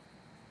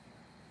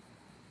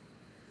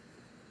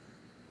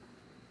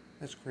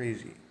 That's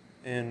crazy.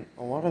 And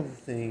a lot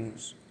of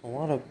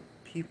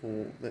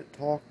people that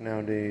talk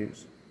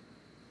nowadays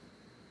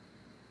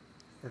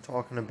are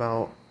talking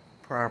about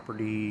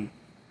property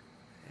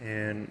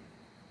and,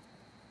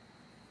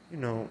 you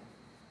know,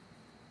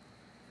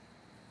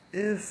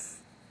 if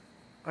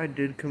I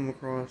did come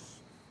across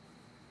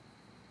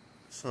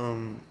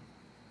some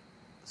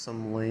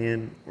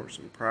land or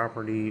some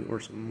property or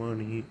some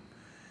money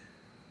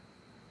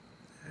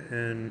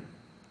and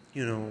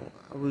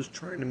I was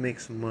trying to make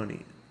some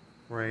money,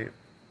 right?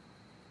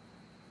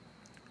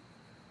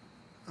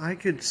 I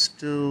can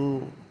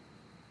still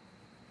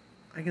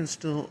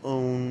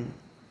own,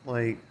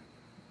 like,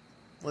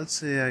 let's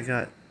say I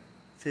got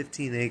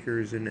 15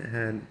 acres and it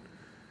had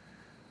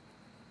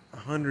a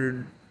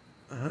hundred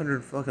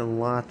fucking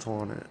lots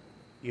on it,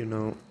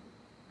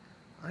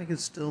 I could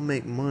still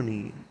make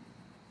money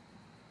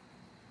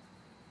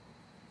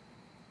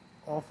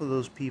off of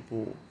those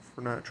people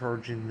for not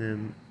charging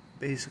them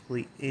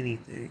basically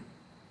anything,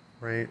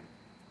 right?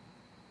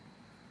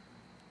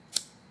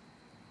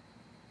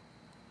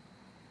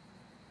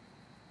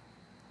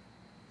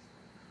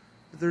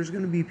 But there's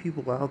going to be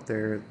people out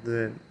there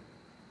that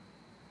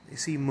they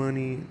see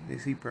money, they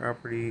see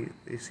property,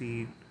 they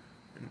see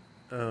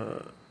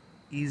an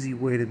easy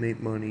way to make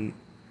money.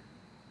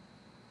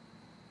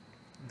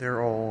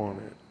 They're all on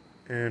it.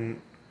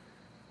 And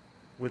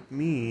with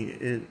me,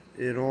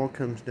 it all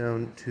comes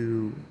down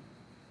to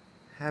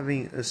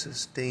having a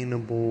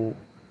sustainable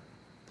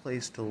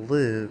place to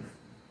live,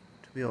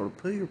 to be able to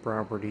put your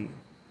property.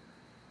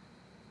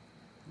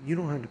 You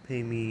don't have to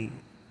pay me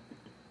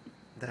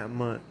that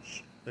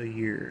much a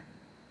year.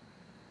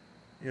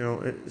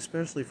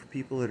 Especially for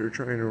people that are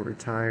trying to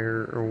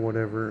retire or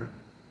whatever.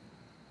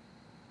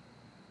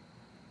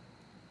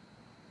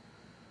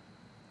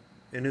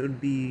 And it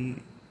would be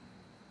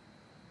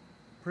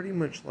pretty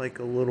much like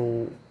a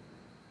little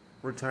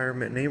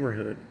retirement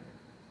neighborhood.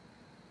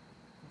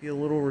 Be a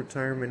little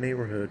retirement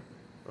neighborhood.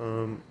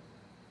 You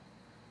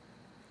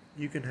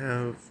can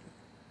have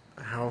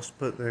a house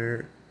put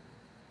there.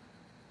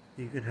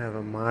 You can have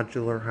a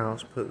modular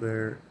house put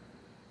there.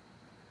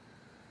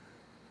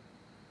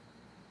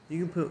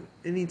 You can put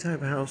any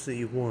type of house that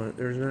you want.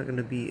 There's not going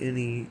to be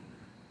any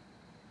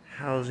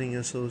housing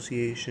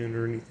association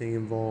or anything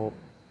involved.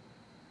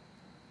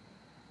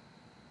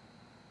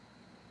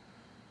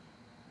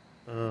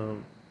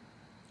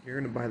 You're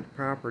going to buy the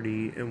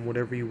property, and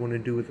whatever you want to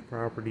do with the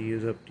property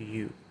is up to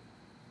you.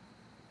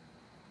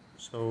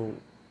 So,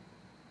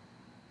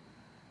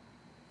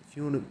 if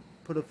you want to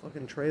put a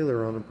fucking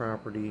trailer on the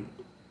property,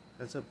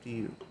 that's up to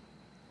you.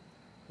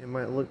 It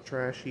might look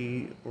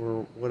trashy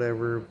or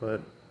whatever, but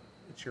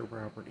it's your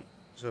property.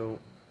 So,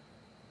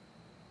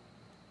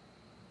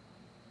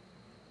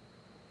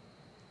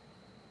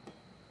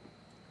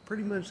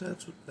 pretty much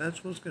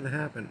that's what's going to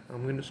happen.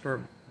 I'm going to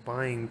start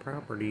buying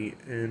property,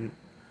 and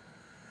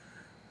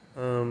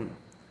for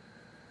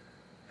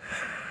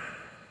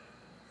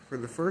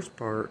the first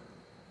part,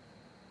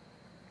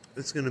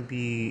 it's going to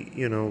be,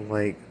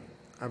 like,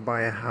 I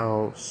buy a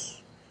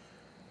house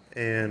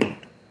and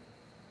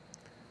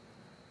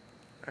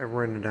I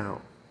rent it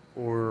out,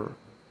 or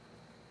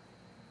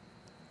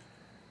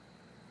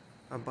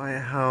I buy a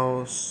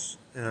house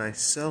and I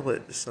sell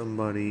it to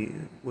somebody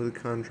with a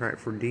contract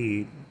for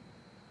deed,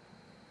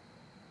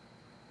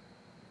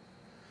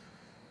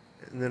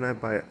 and then I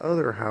buy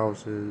other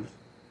houses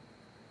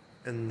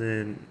and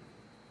then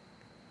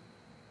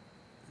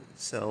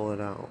sell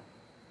it out.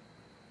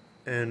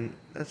 And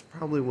that's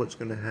probably what's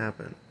going to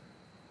happen.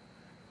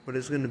 But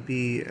it's going to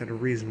be at a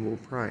reasonable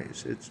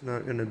price. It's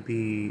not going to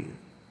be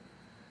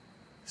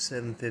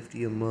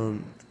 $750 a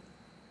month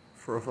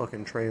for a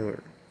fucking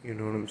trailer. You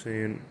know what I'm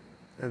saying?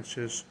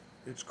 It's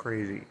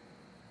crazy.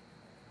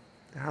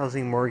 The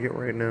housing market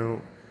right now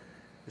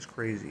is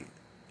crazy.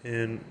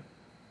 And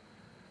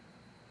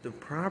the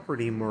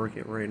property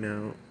market right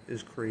now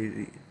is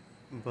crazy.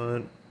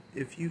 But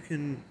if you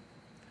can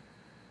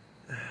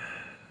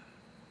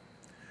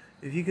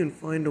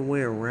find a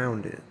way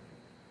around it,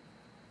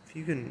 if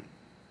you can,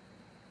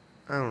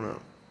 I don't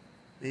know,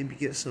 maybe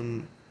get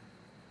some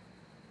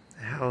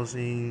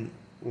housing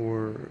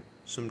or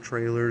some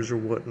trailers or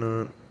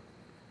whatnot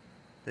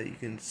that you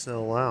can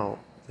sell out,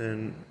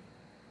 then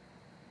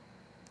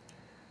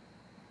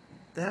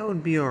that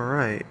would be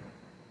alright.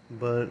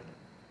 But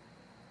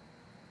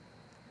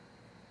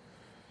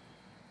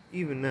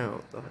even now,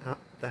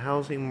 the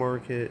housing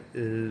market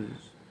is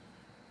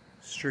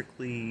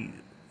strictly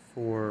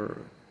for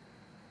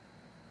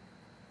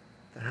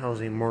the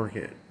housing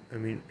market. I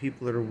mean,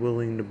 people that are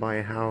willing to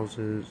buy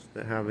houses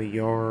that have a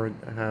yard,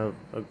 that have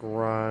a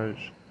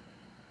garage,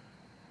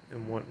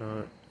 and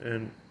whatnot.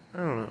 And I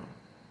don't know.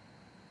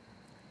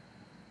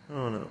 I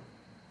don't know.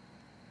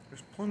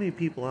 There's plenty of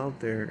people out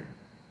there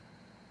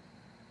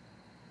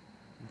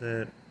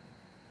that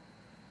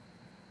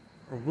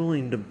are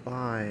willing to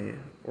buy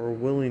or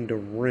willing to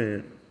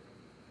rent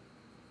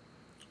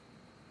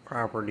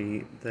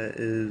property that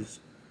is,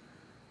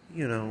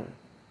 you know,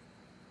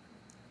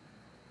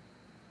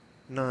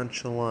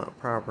 nonchalant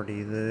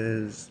property that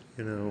is,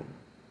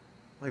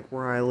 like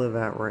where I live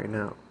at right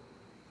now.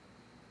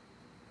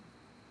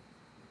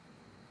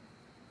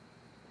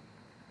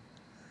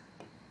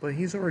 But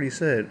he's already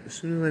said, as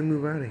soon as I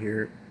move out of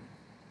here,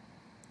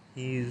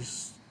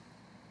 he's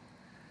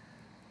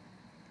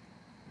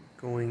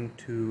going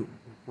to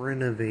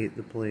renovate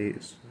the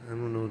place. I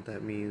don't know what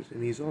that means.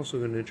 And he's also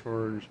going to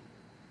charge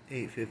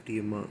 $850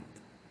 a month.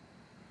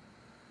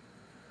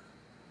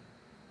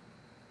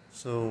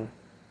 So,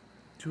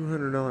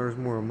 $200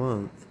 more a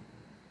month.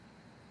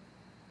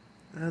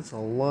 That's a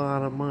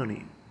lot of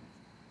money.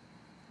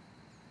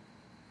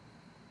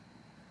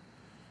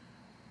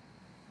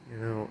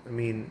 I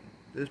mean,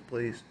 this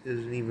place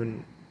isn't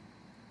even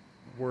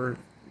worth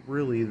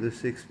really the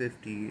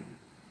 $650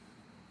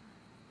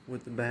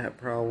 with the bat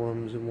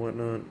problems and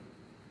whatnot.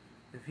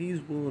 If he's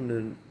willing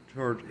to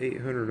charge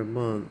 $800 a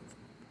month,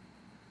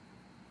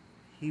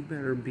 he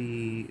better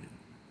be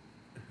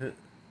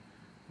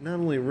not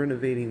only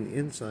renovating the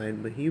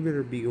inside, but he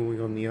better be going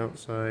on the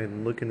outside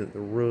and looking at the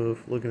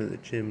roof, looking at the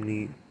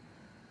chimney,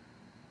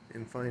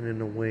 and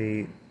finding a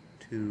way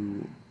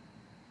to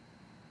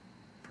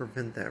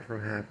prevent that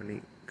from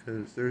happening.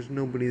 Because there's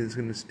nobody that's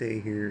going to stay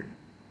here,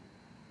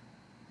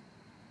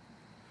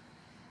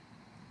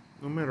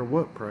 no matter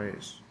what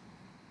price.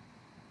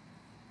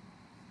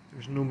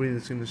 There's nobody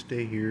that's going to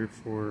stay here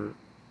for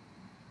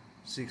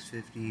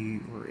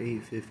 $650 or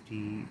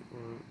 $850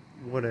 or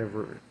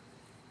whatever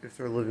if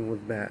they're living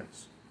with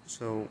bats.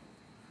 So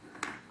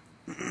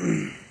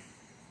I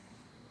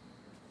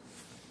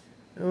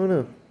don't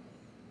know.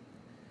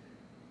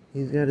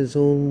 He's got his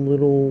own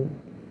little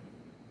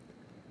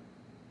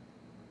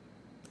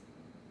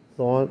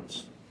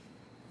thoughts.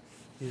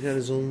 He's got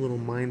his own little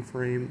mind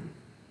frame.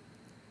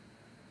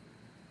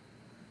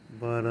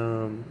 But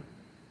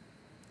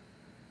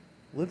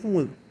living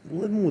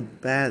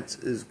with bats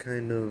is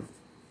kind of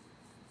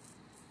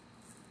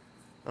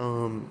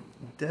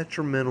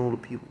detrimental to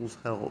people's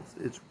health.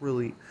 It's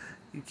really,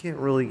 you can't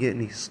really get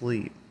any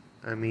sleep.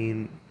 I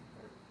mean,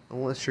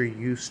 unless you're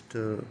used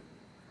to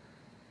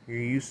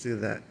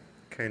that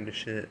kind of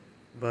shit.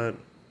 But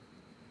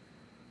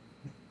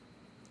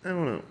I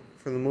don't know.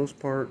 For the most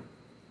part,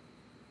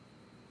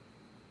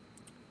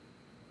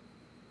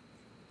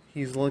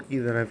 he's lucky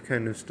that I've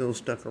kind of still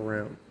stuck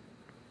around.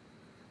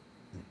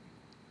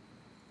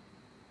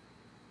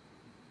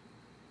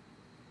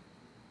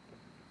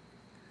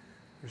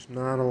 There's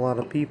not a lot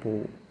of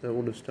people that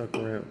would have stuck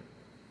around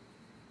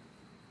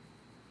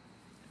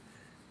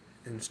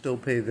and still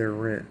pay their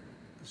rent.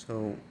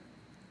 So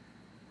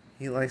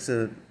he likes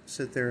to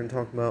sit there and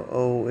talk about,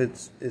 oh,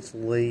 it's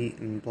late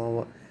and blah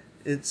blah.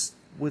 It's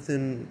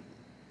within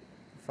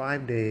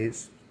 5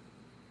 days.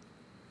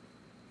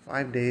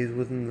 5 days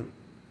within the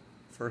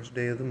first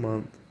day of the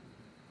month,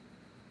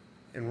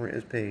 and rent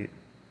is paid.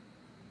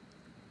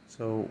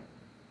 So,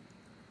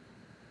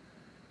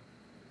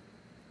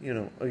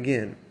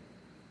 again,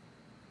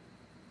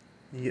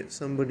 you get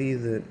somebody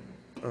that,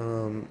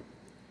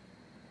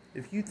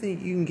 if you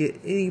think you can get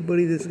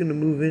anybody that's going to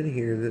move in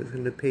here that's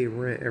going to pay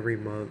rent every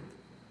month,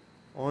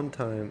 on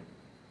time,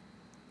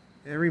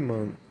 every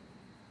month,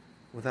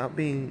 without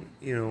being,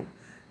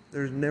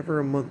 there's never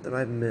a month that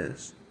I've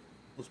missed.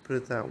 Let's put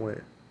it that way.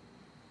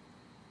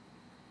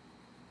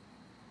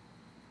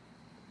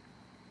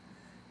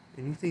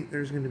 And you think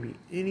there's going to be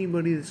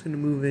anybody that's going to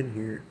move in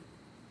here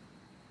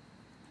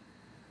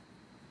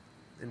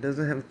that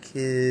doesn't have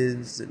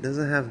kids, that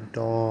doesn't have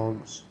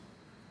dogs,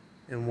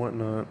 and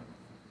whatnot,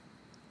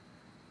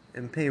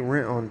 and pay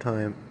rent on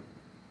time?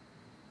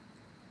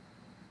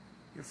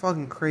 You're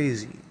fucking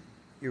crazy.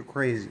 You're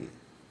crazy.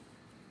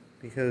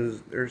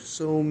 Because there's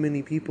so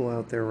many people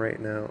out there right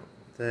now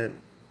that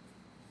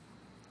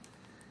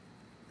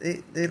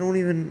they don't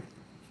even...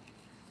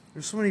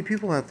 There's so many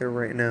people out there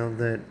right now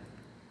that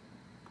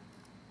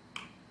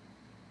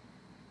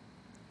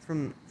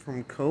from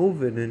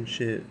COVID and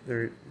shit,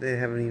 they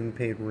haven't even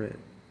paid rent.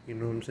 You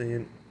know what I'm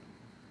saying?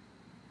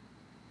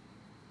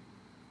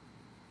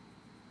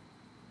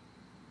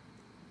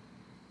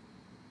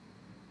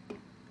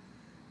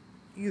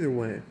 Either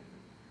way,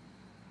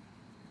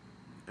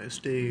 I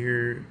stay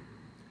here.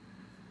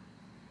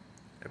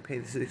 I pay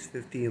the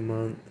 $650 a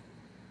month,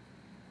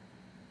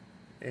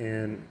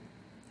 and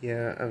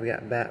yeah, I've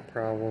got bat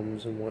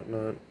problems and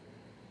whatnot.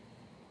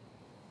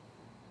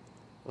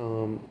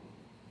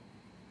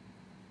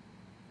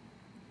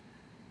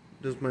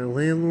 Does my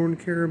landlord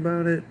care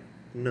about it?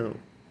 No.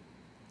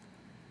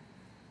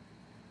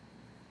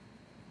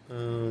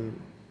 Um,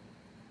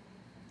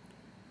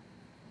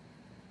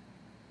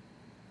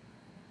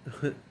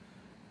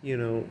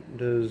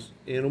 does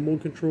animal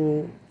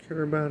control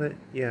care about it?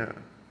 Yeah.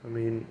 I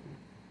mean,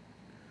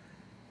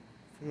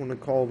 if I want to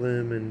call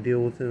them and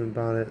deal with them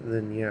about it,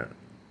 then yeah.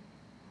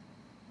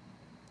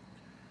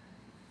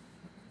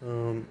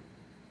 Um,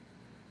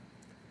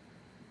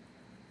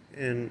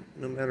 and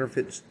no matter if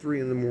it's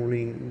 3 in the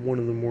morning, 1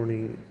 in the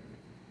morning,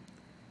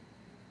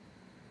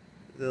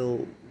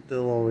 they'll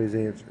they'll always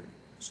answer.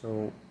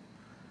 So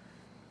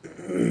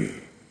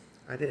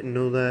I didn't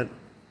know that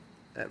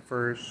at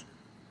first.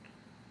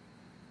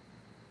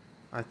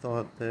 I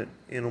thought that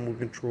animal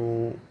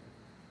control,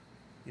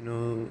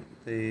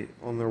 they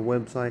on their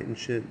website and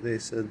shit, they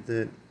said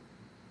that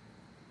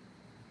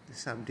they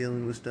stop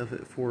dealing with stuff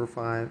at 4 or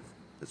 5.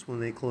 That's when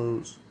they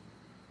close.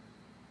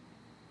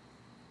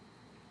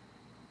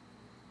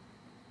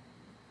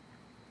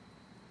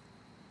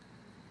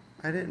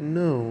 I didn't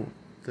know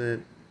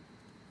that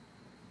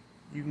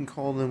you can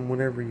call them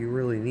whenever you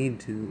really need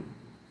to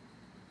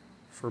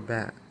for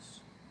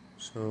bats.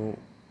 So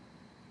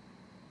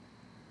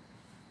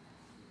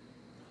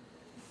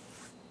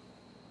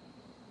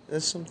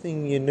that's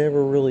something you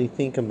never really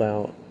think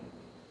about.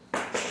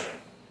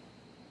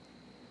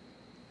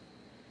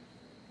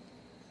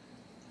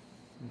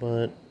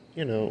 But,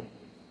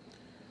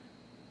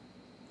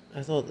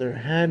 I thought there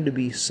had to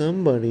be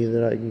somebody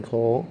that I can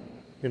call,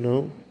 you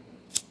know?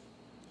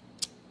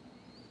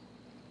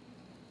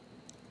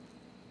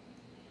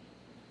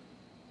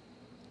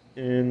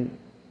 And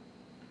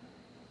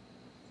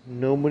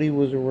nobody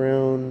was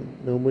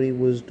around, nobody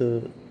was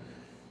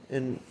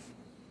and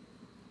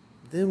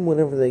then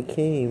whenever they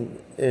came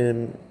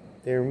and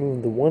they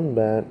removed the one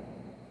bat,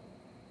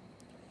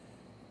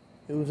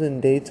 it was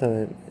in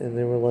daytime, and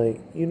they were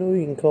like, you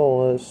can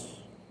call us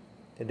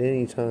at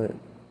any time.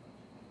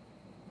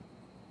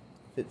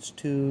 If it's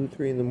 2,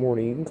 3 in the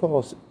morning, you can call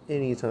us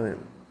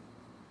anytime.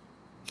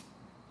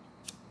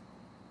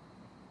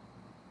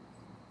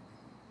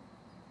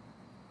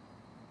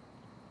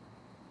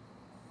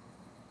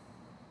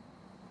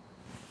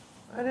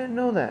 I didn't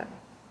know that.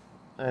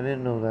 I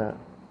didn't know that.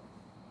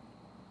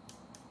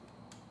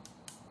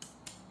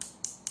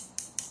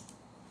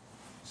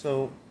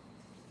 So,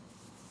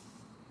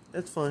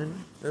 that's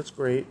fine. That's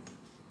great.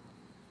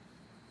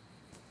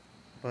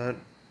 But,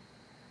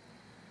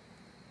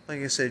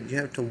 like I said, you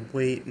have to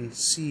wait and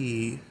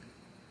see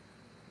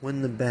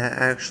when the bat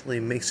actually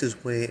makes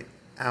his way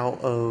out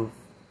of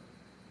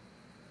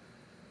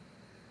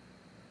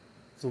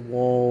the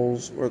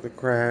walls or the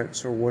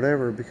cracks or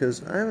whatever,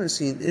 because I haven't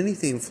seen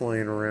anything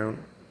flying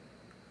around.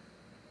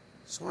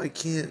 So I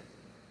can't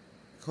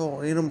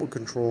call animal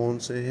control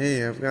and say,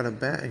 hey, I've got a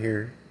bat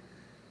here,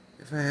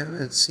 if I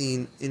haven't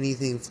seen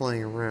anything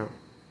flying around.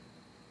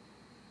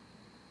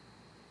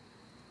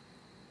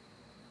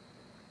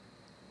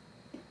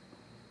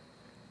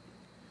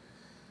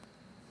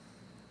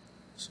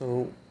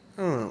 So,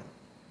 I don't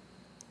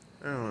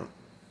know.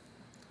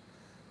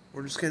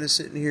 We're just kind of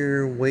sitting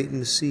here waiting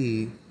to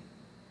see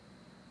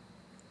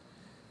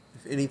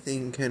if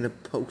anything kind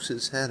of pokes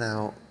its head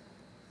out.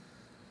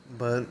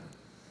 But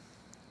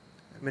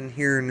I've been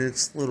hearing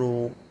its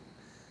little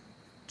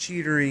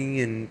cheatering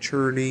and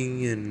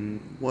chirting and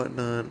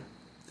whatnot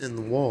in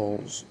the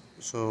walls.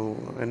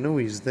 So I know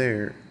he's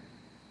there.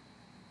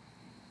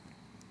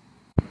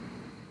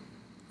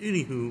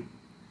 Anywho,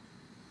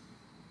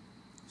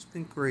 it's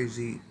been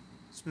crazy.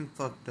 It's been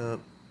fucked up.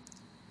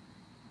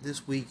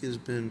 This week has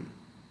been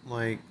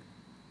like,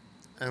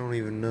 I don't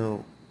even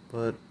know,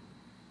 but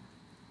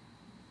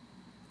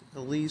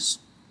at least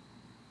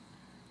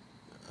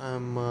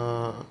I'm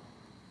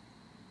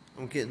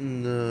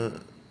getting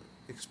the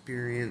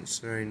experience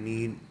that I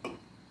need,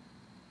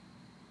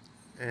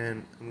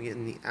 and I'm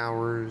getting the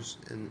hours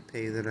and the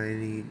pay that I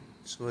need.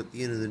 So at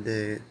the end of the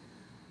day,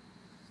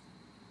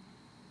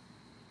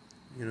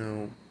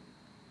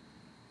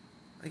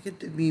 I get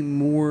to be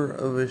more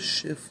of a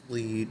shift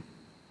lead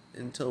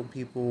and tell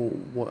people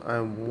what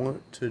I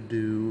want to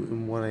do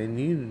and what I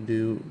need to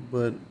do,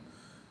 but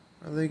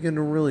are they going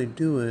to really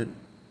do it?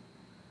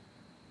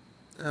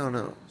 I don't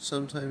know.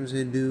 Sometimes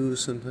they do,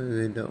 sometimes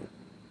they don't.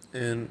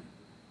 And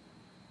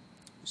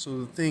so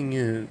the thing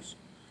is,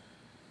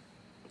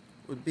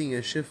 with being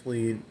a shift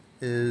lead,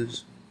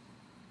 is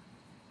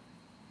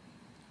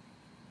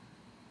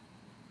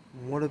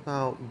what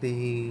about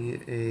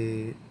being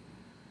a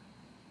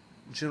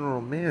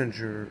general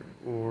manager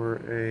or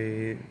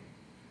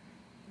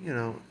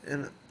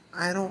and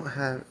I don't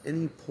have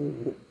any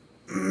pull.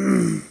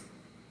 I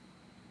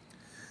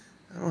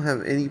don't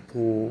have any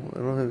pull. I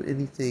don't have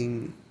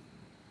anything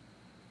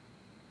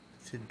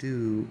to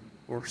do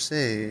or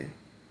say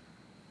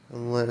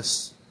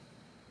unless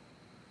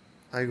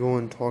I go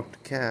and talk to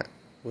Kat,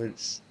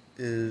 which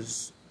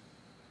is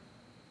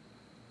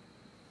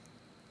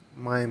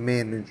my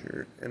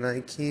manager, and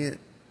I can't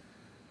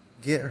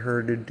get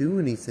her to do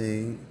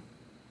anything,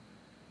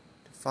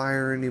 to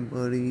fire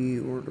anybody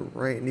or to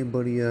write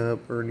anybody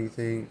up or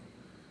anything.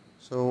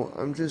 So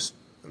I'm just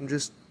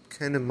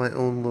kind of my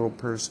own little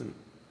person.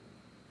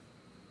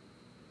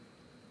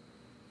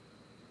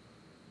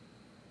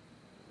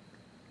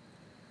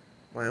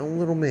 my own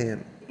little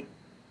man.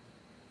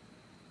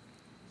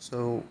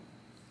 So,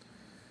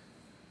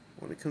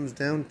 when it comes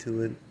down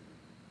to it,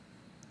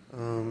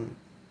 um,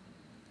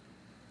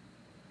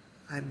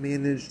 I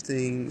manage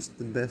things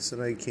the best that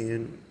I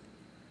can,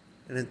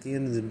 and at the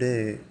end of the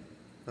day,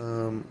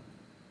 um,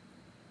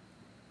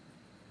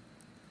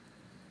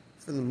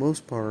 for the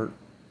most part,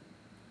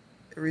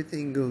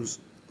 everything goes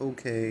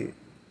okay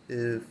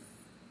if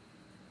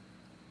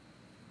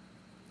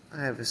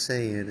I have a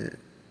say in it.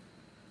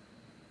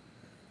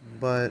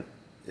 But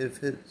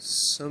if it's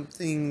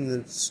something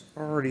that's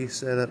already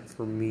set up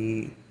for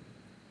me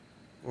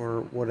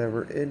or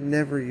whatever, it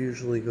never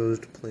usually goes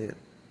to plan.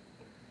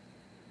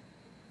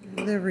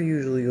 It never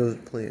usually goes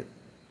to plan.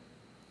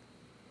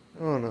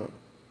 Oh no.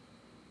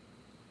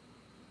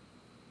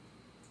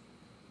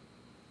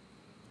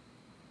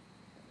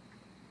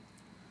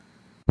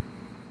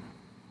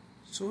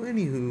 So,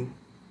 anywho,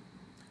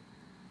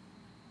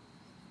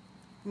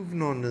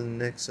 moving on to the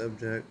next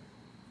subject.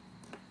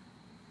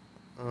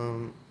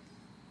 Um,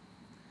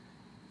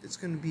 it's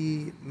going to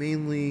be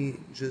mainly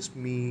just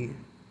me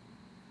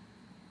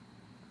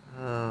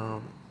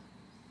um,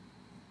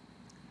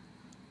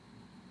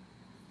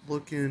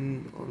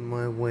 looking on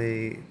my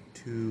way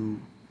to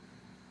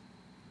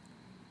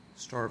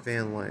start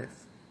van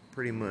life,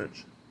 pretty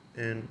much.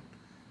 And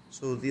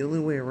so the only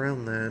way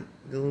around that,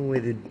 the only way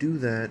to do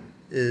that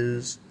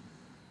is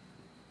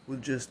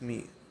with just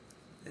me.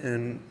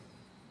 And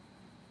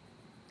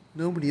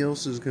nobody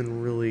else is going to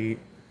really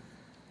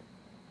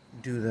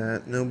do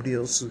that. Nobody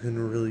else is going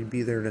to really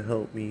be there to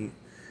help me.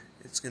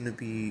 It's going to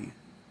be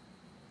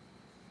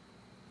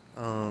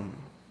um,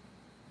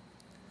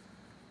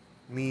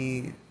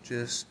 me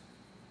just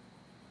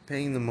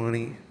paying the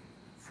money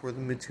for the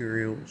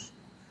materials,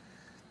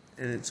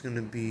 and it's going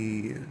to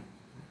be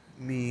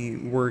me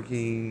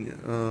working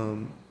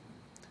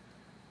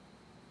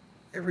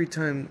every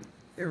time,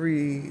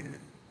 every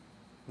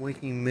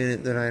waking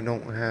minute that I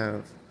don't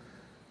have,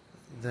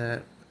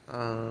 that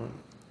I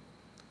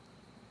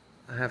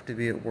have to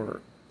be at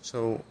work.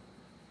 So,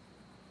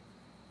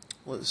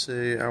 let's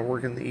say I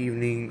work in the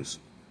evenings,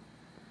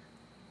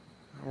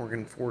 I work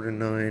in 4 to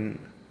 9.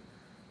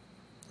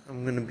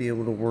 I'm going to be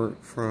able to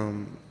work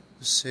from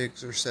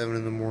 6 or 7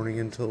 in the morning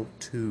until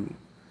 2,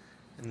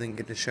 and then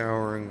get a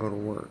shower and go to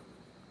work.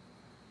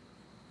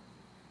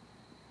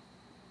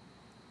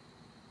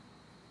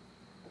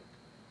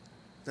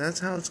 That's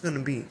how it's going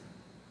to be.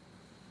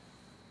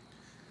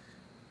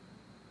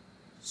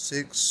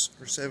 6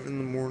 or 7 in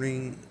the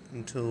morning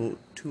until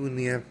 2 in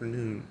the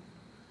afternoon.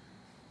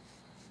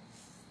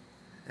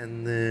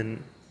 And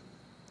then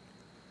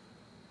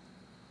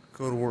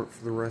go to work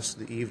for the rest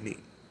of the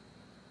evening.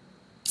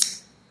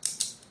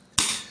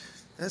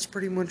 That's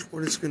pretty much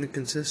what it's going to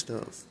consist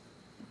of.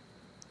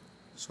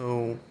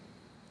 So,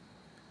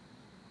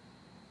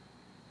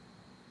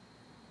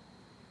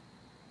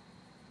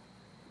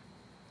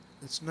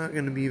 it's not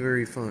going to be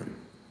very fun.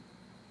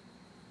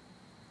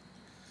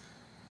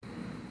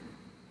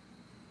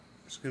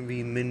 There's going to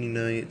be many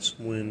nights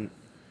when,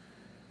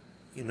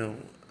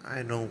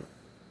 I don't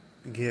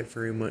get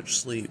very much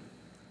sleep.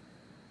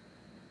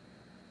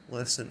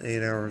 Less than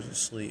 8 hours of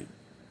sleep.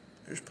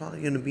 There's probably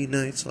going to be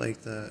nights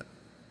like that.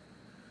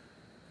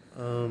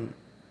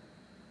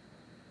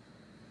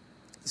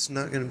 It's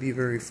not going to be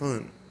very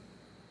fun.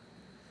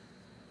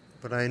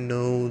 But I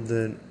know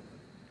that,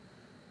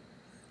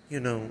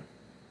 if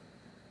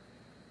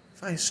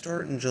I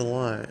start in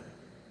July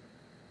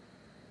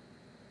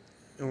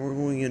and we're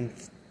going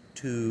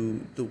into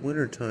the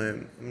winter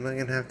time, I'm not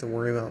going to have to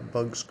worry about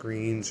bug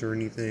screens or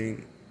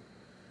anything.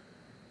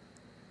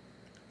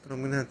 But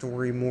I'm going to have to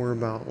worry more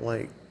about,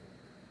 like,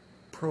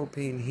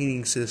 propane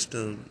heating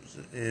systems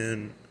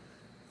and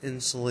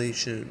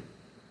insulation.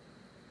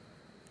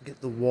 Get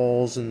the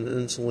walls and the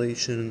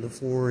insulation and the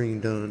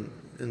flooring done.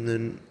 And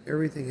then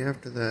everything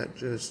after that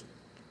just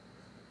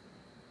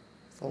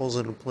falls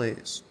into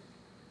place.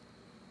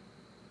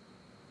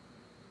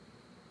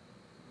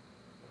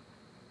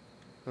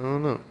 I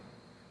don't know.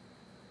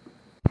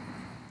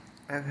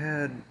 I've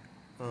had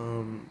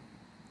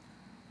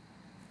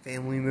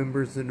family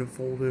members that have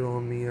folded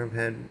on me. I've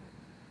had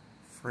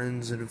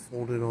friends that have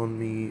folded on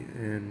me,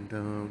 and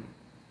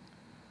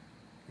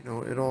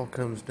it all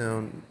comes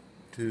down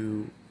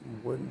to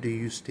what do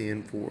you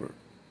stand for.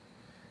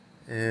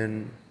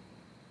 And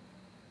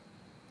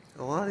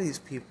a lot of these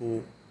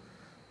people,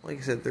 like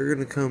I said, they're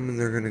gonna come and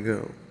they're gonna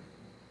go.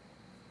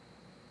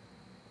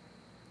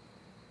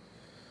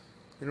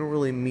 They don't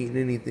really mean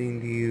anything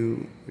to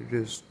you.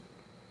 They're just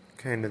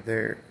kind of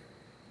there.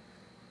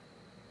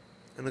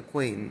 An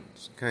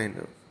acquaintance, kind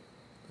of.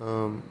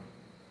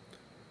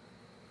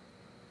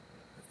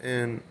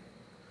 And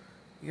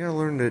you gotta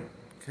learn to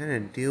kind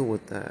of deal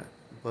with that.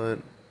 But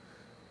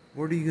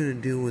what are you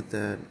gonna do with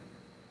that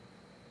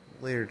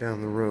later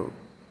down the road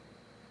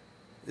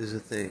is a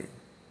thing.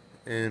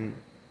 And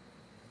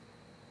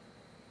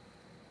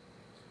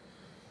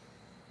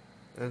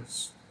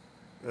that's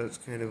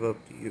kind of up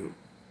to you.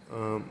 I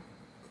don't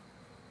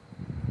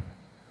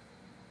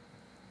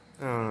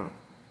know.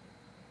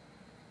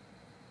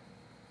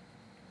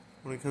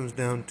 when it comes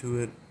down to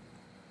it,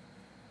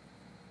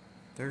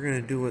 they're gonna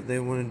do what they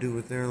want to do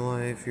with their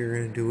life. You're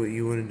gonna do what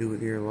you want to do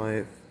with your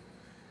life.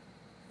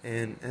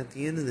 And at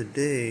the end of the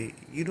day,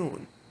 you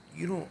don't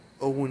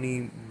owe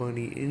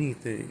anybody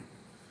anything.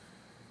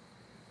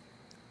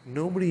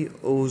 Nobody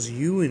owes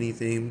you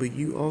anything, but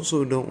you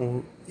also don't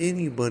owe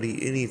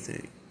anybody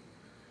anything.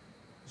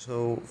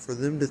 So for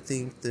them to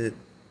think that,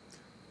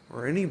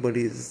 or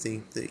anybody to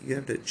think that you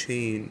have to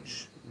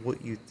change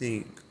what you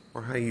think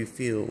or how you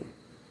feel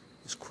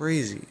is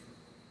crazy.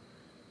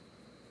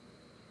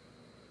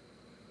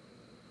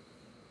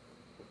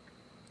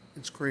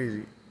 It's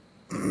crazy.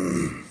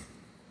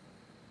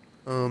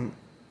 um,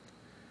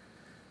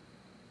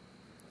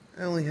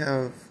 I only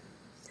have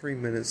 3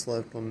 minutes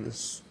left on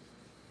this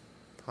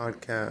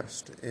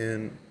podcast,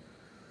 and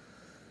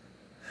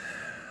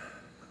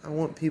I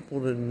want people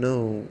to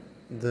know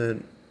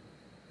that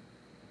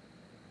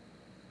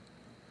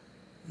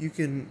you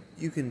can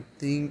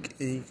think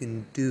and you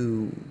can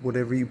do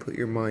whatever you put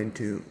your mind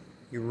to.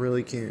 You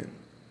really can.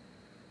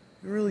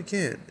 You really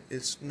can.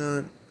 It's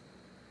not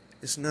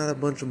a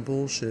bunch of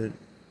bullshit,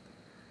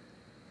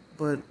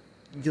 but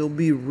you'll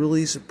be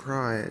really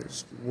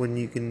surprised when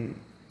you can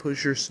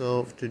push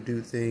yourself to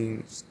do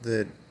things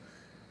that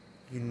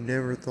you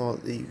never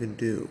thought that you could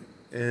do.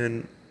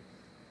 And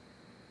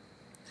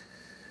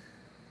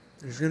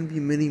there's going to be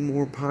many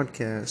more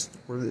podcasts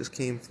where this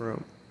came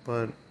from,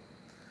 but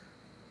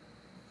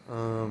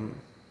for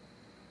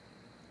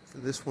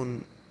this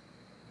one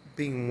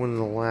being one of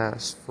the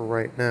last for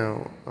right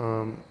now,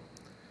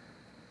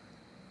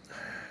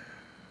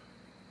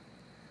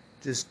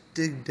 just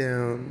dig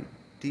down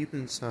deep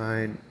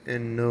inside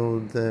and know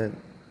that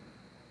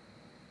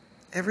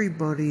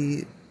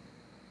everybody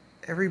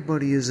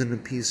isn't a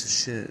piece of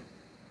shit.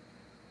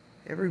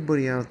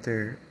 Everybody out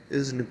there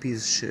isn't a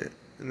piece of shit.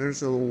 And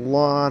there's a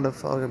lot of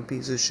fucking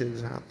pieces of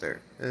shit out there.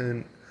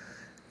 And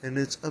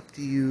it's up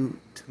to you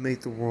to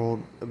make the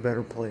world a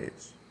better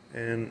place.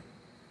 And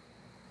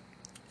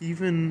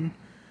even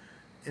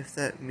if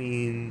that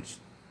means,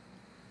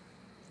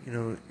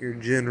 you're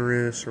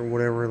generous or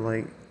whatever,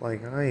 like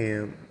I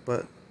am,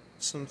 but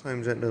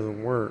sometimes that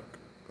doesn't work.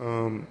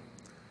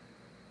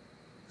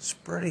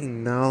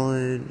 Spreading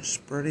knowledge,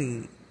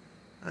 I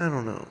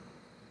don't know,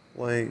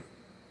 like,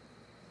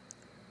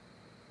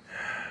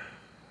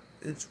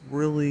 it's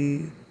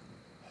really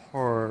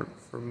hard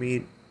for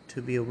me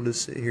to be able to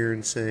sit here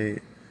and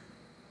say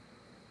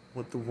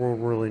what the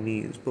world really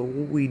needs. But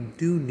what we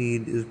do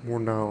need is more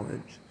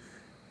knowledge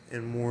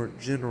and more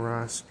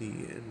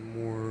generosity and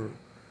more,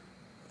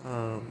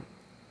 I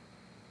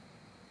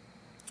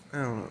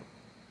don't know.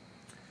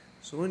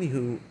 So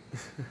anywho,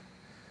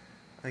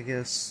 I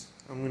guess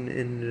I'm going to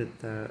end it at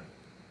that,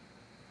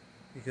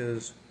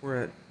 because we're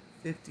at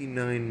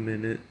 59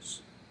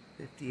 minutes,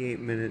 58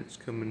 minutes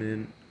coming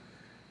in,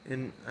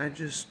 and I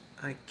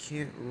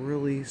can't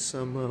really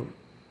sum up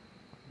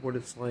what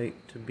it's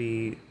like to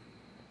be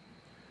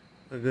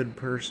a good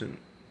person.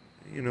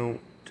 To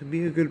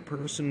be a good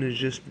person is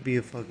just to be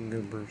a fucking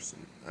good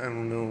person. I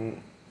don't know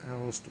how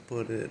else to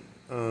put it.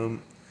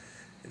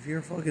 If you're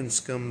a fucking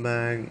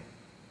scumbag,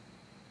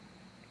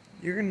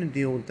 you're gonna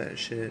deal with that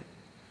shit.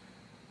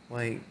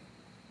 Like,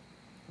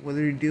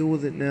 whether you deal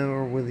with it now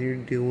or whether you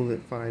deal with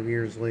it 5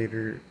 years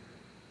later,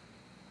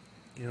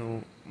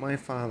 my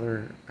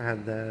father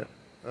had that,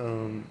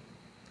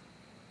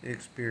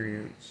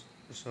 experience.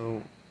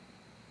 So,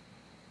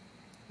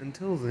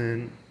 until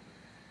then,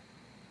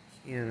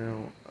 we're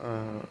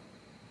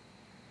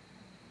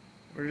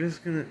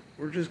just gonna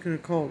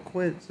call it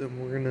quits,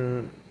 and we're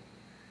gonna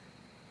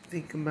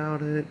think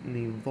about it and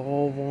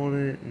evolve on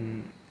it,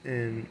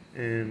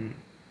 and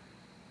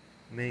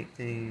make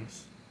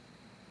things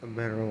a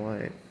better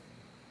life.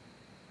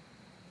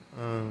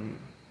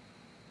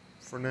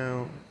 For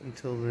now,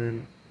 until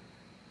then,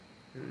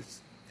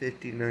 it's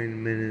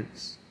 59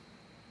 minutes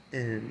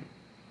in,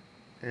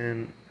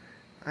 and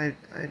I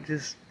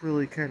just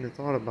really kind of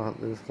thought about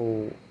this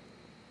whole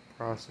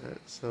process.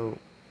 So,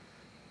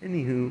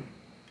 anywho,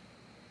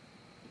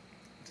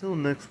 until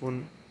the next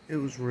one, it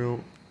was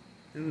real,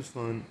 it was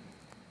fun,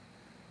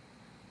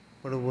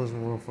 but it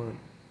wasn't real fun.